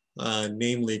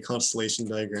 Namely, constellation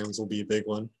diagrams will be a big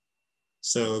one.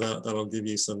 So that'll give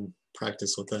you some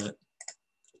practice with that.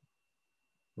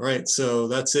 All right, so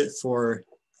that's it for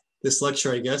this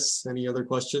lecture, I guess. Any other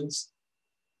questions?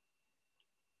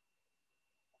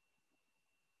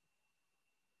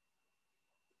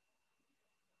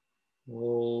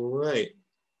 All right,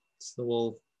 so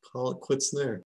we'll call it quits there.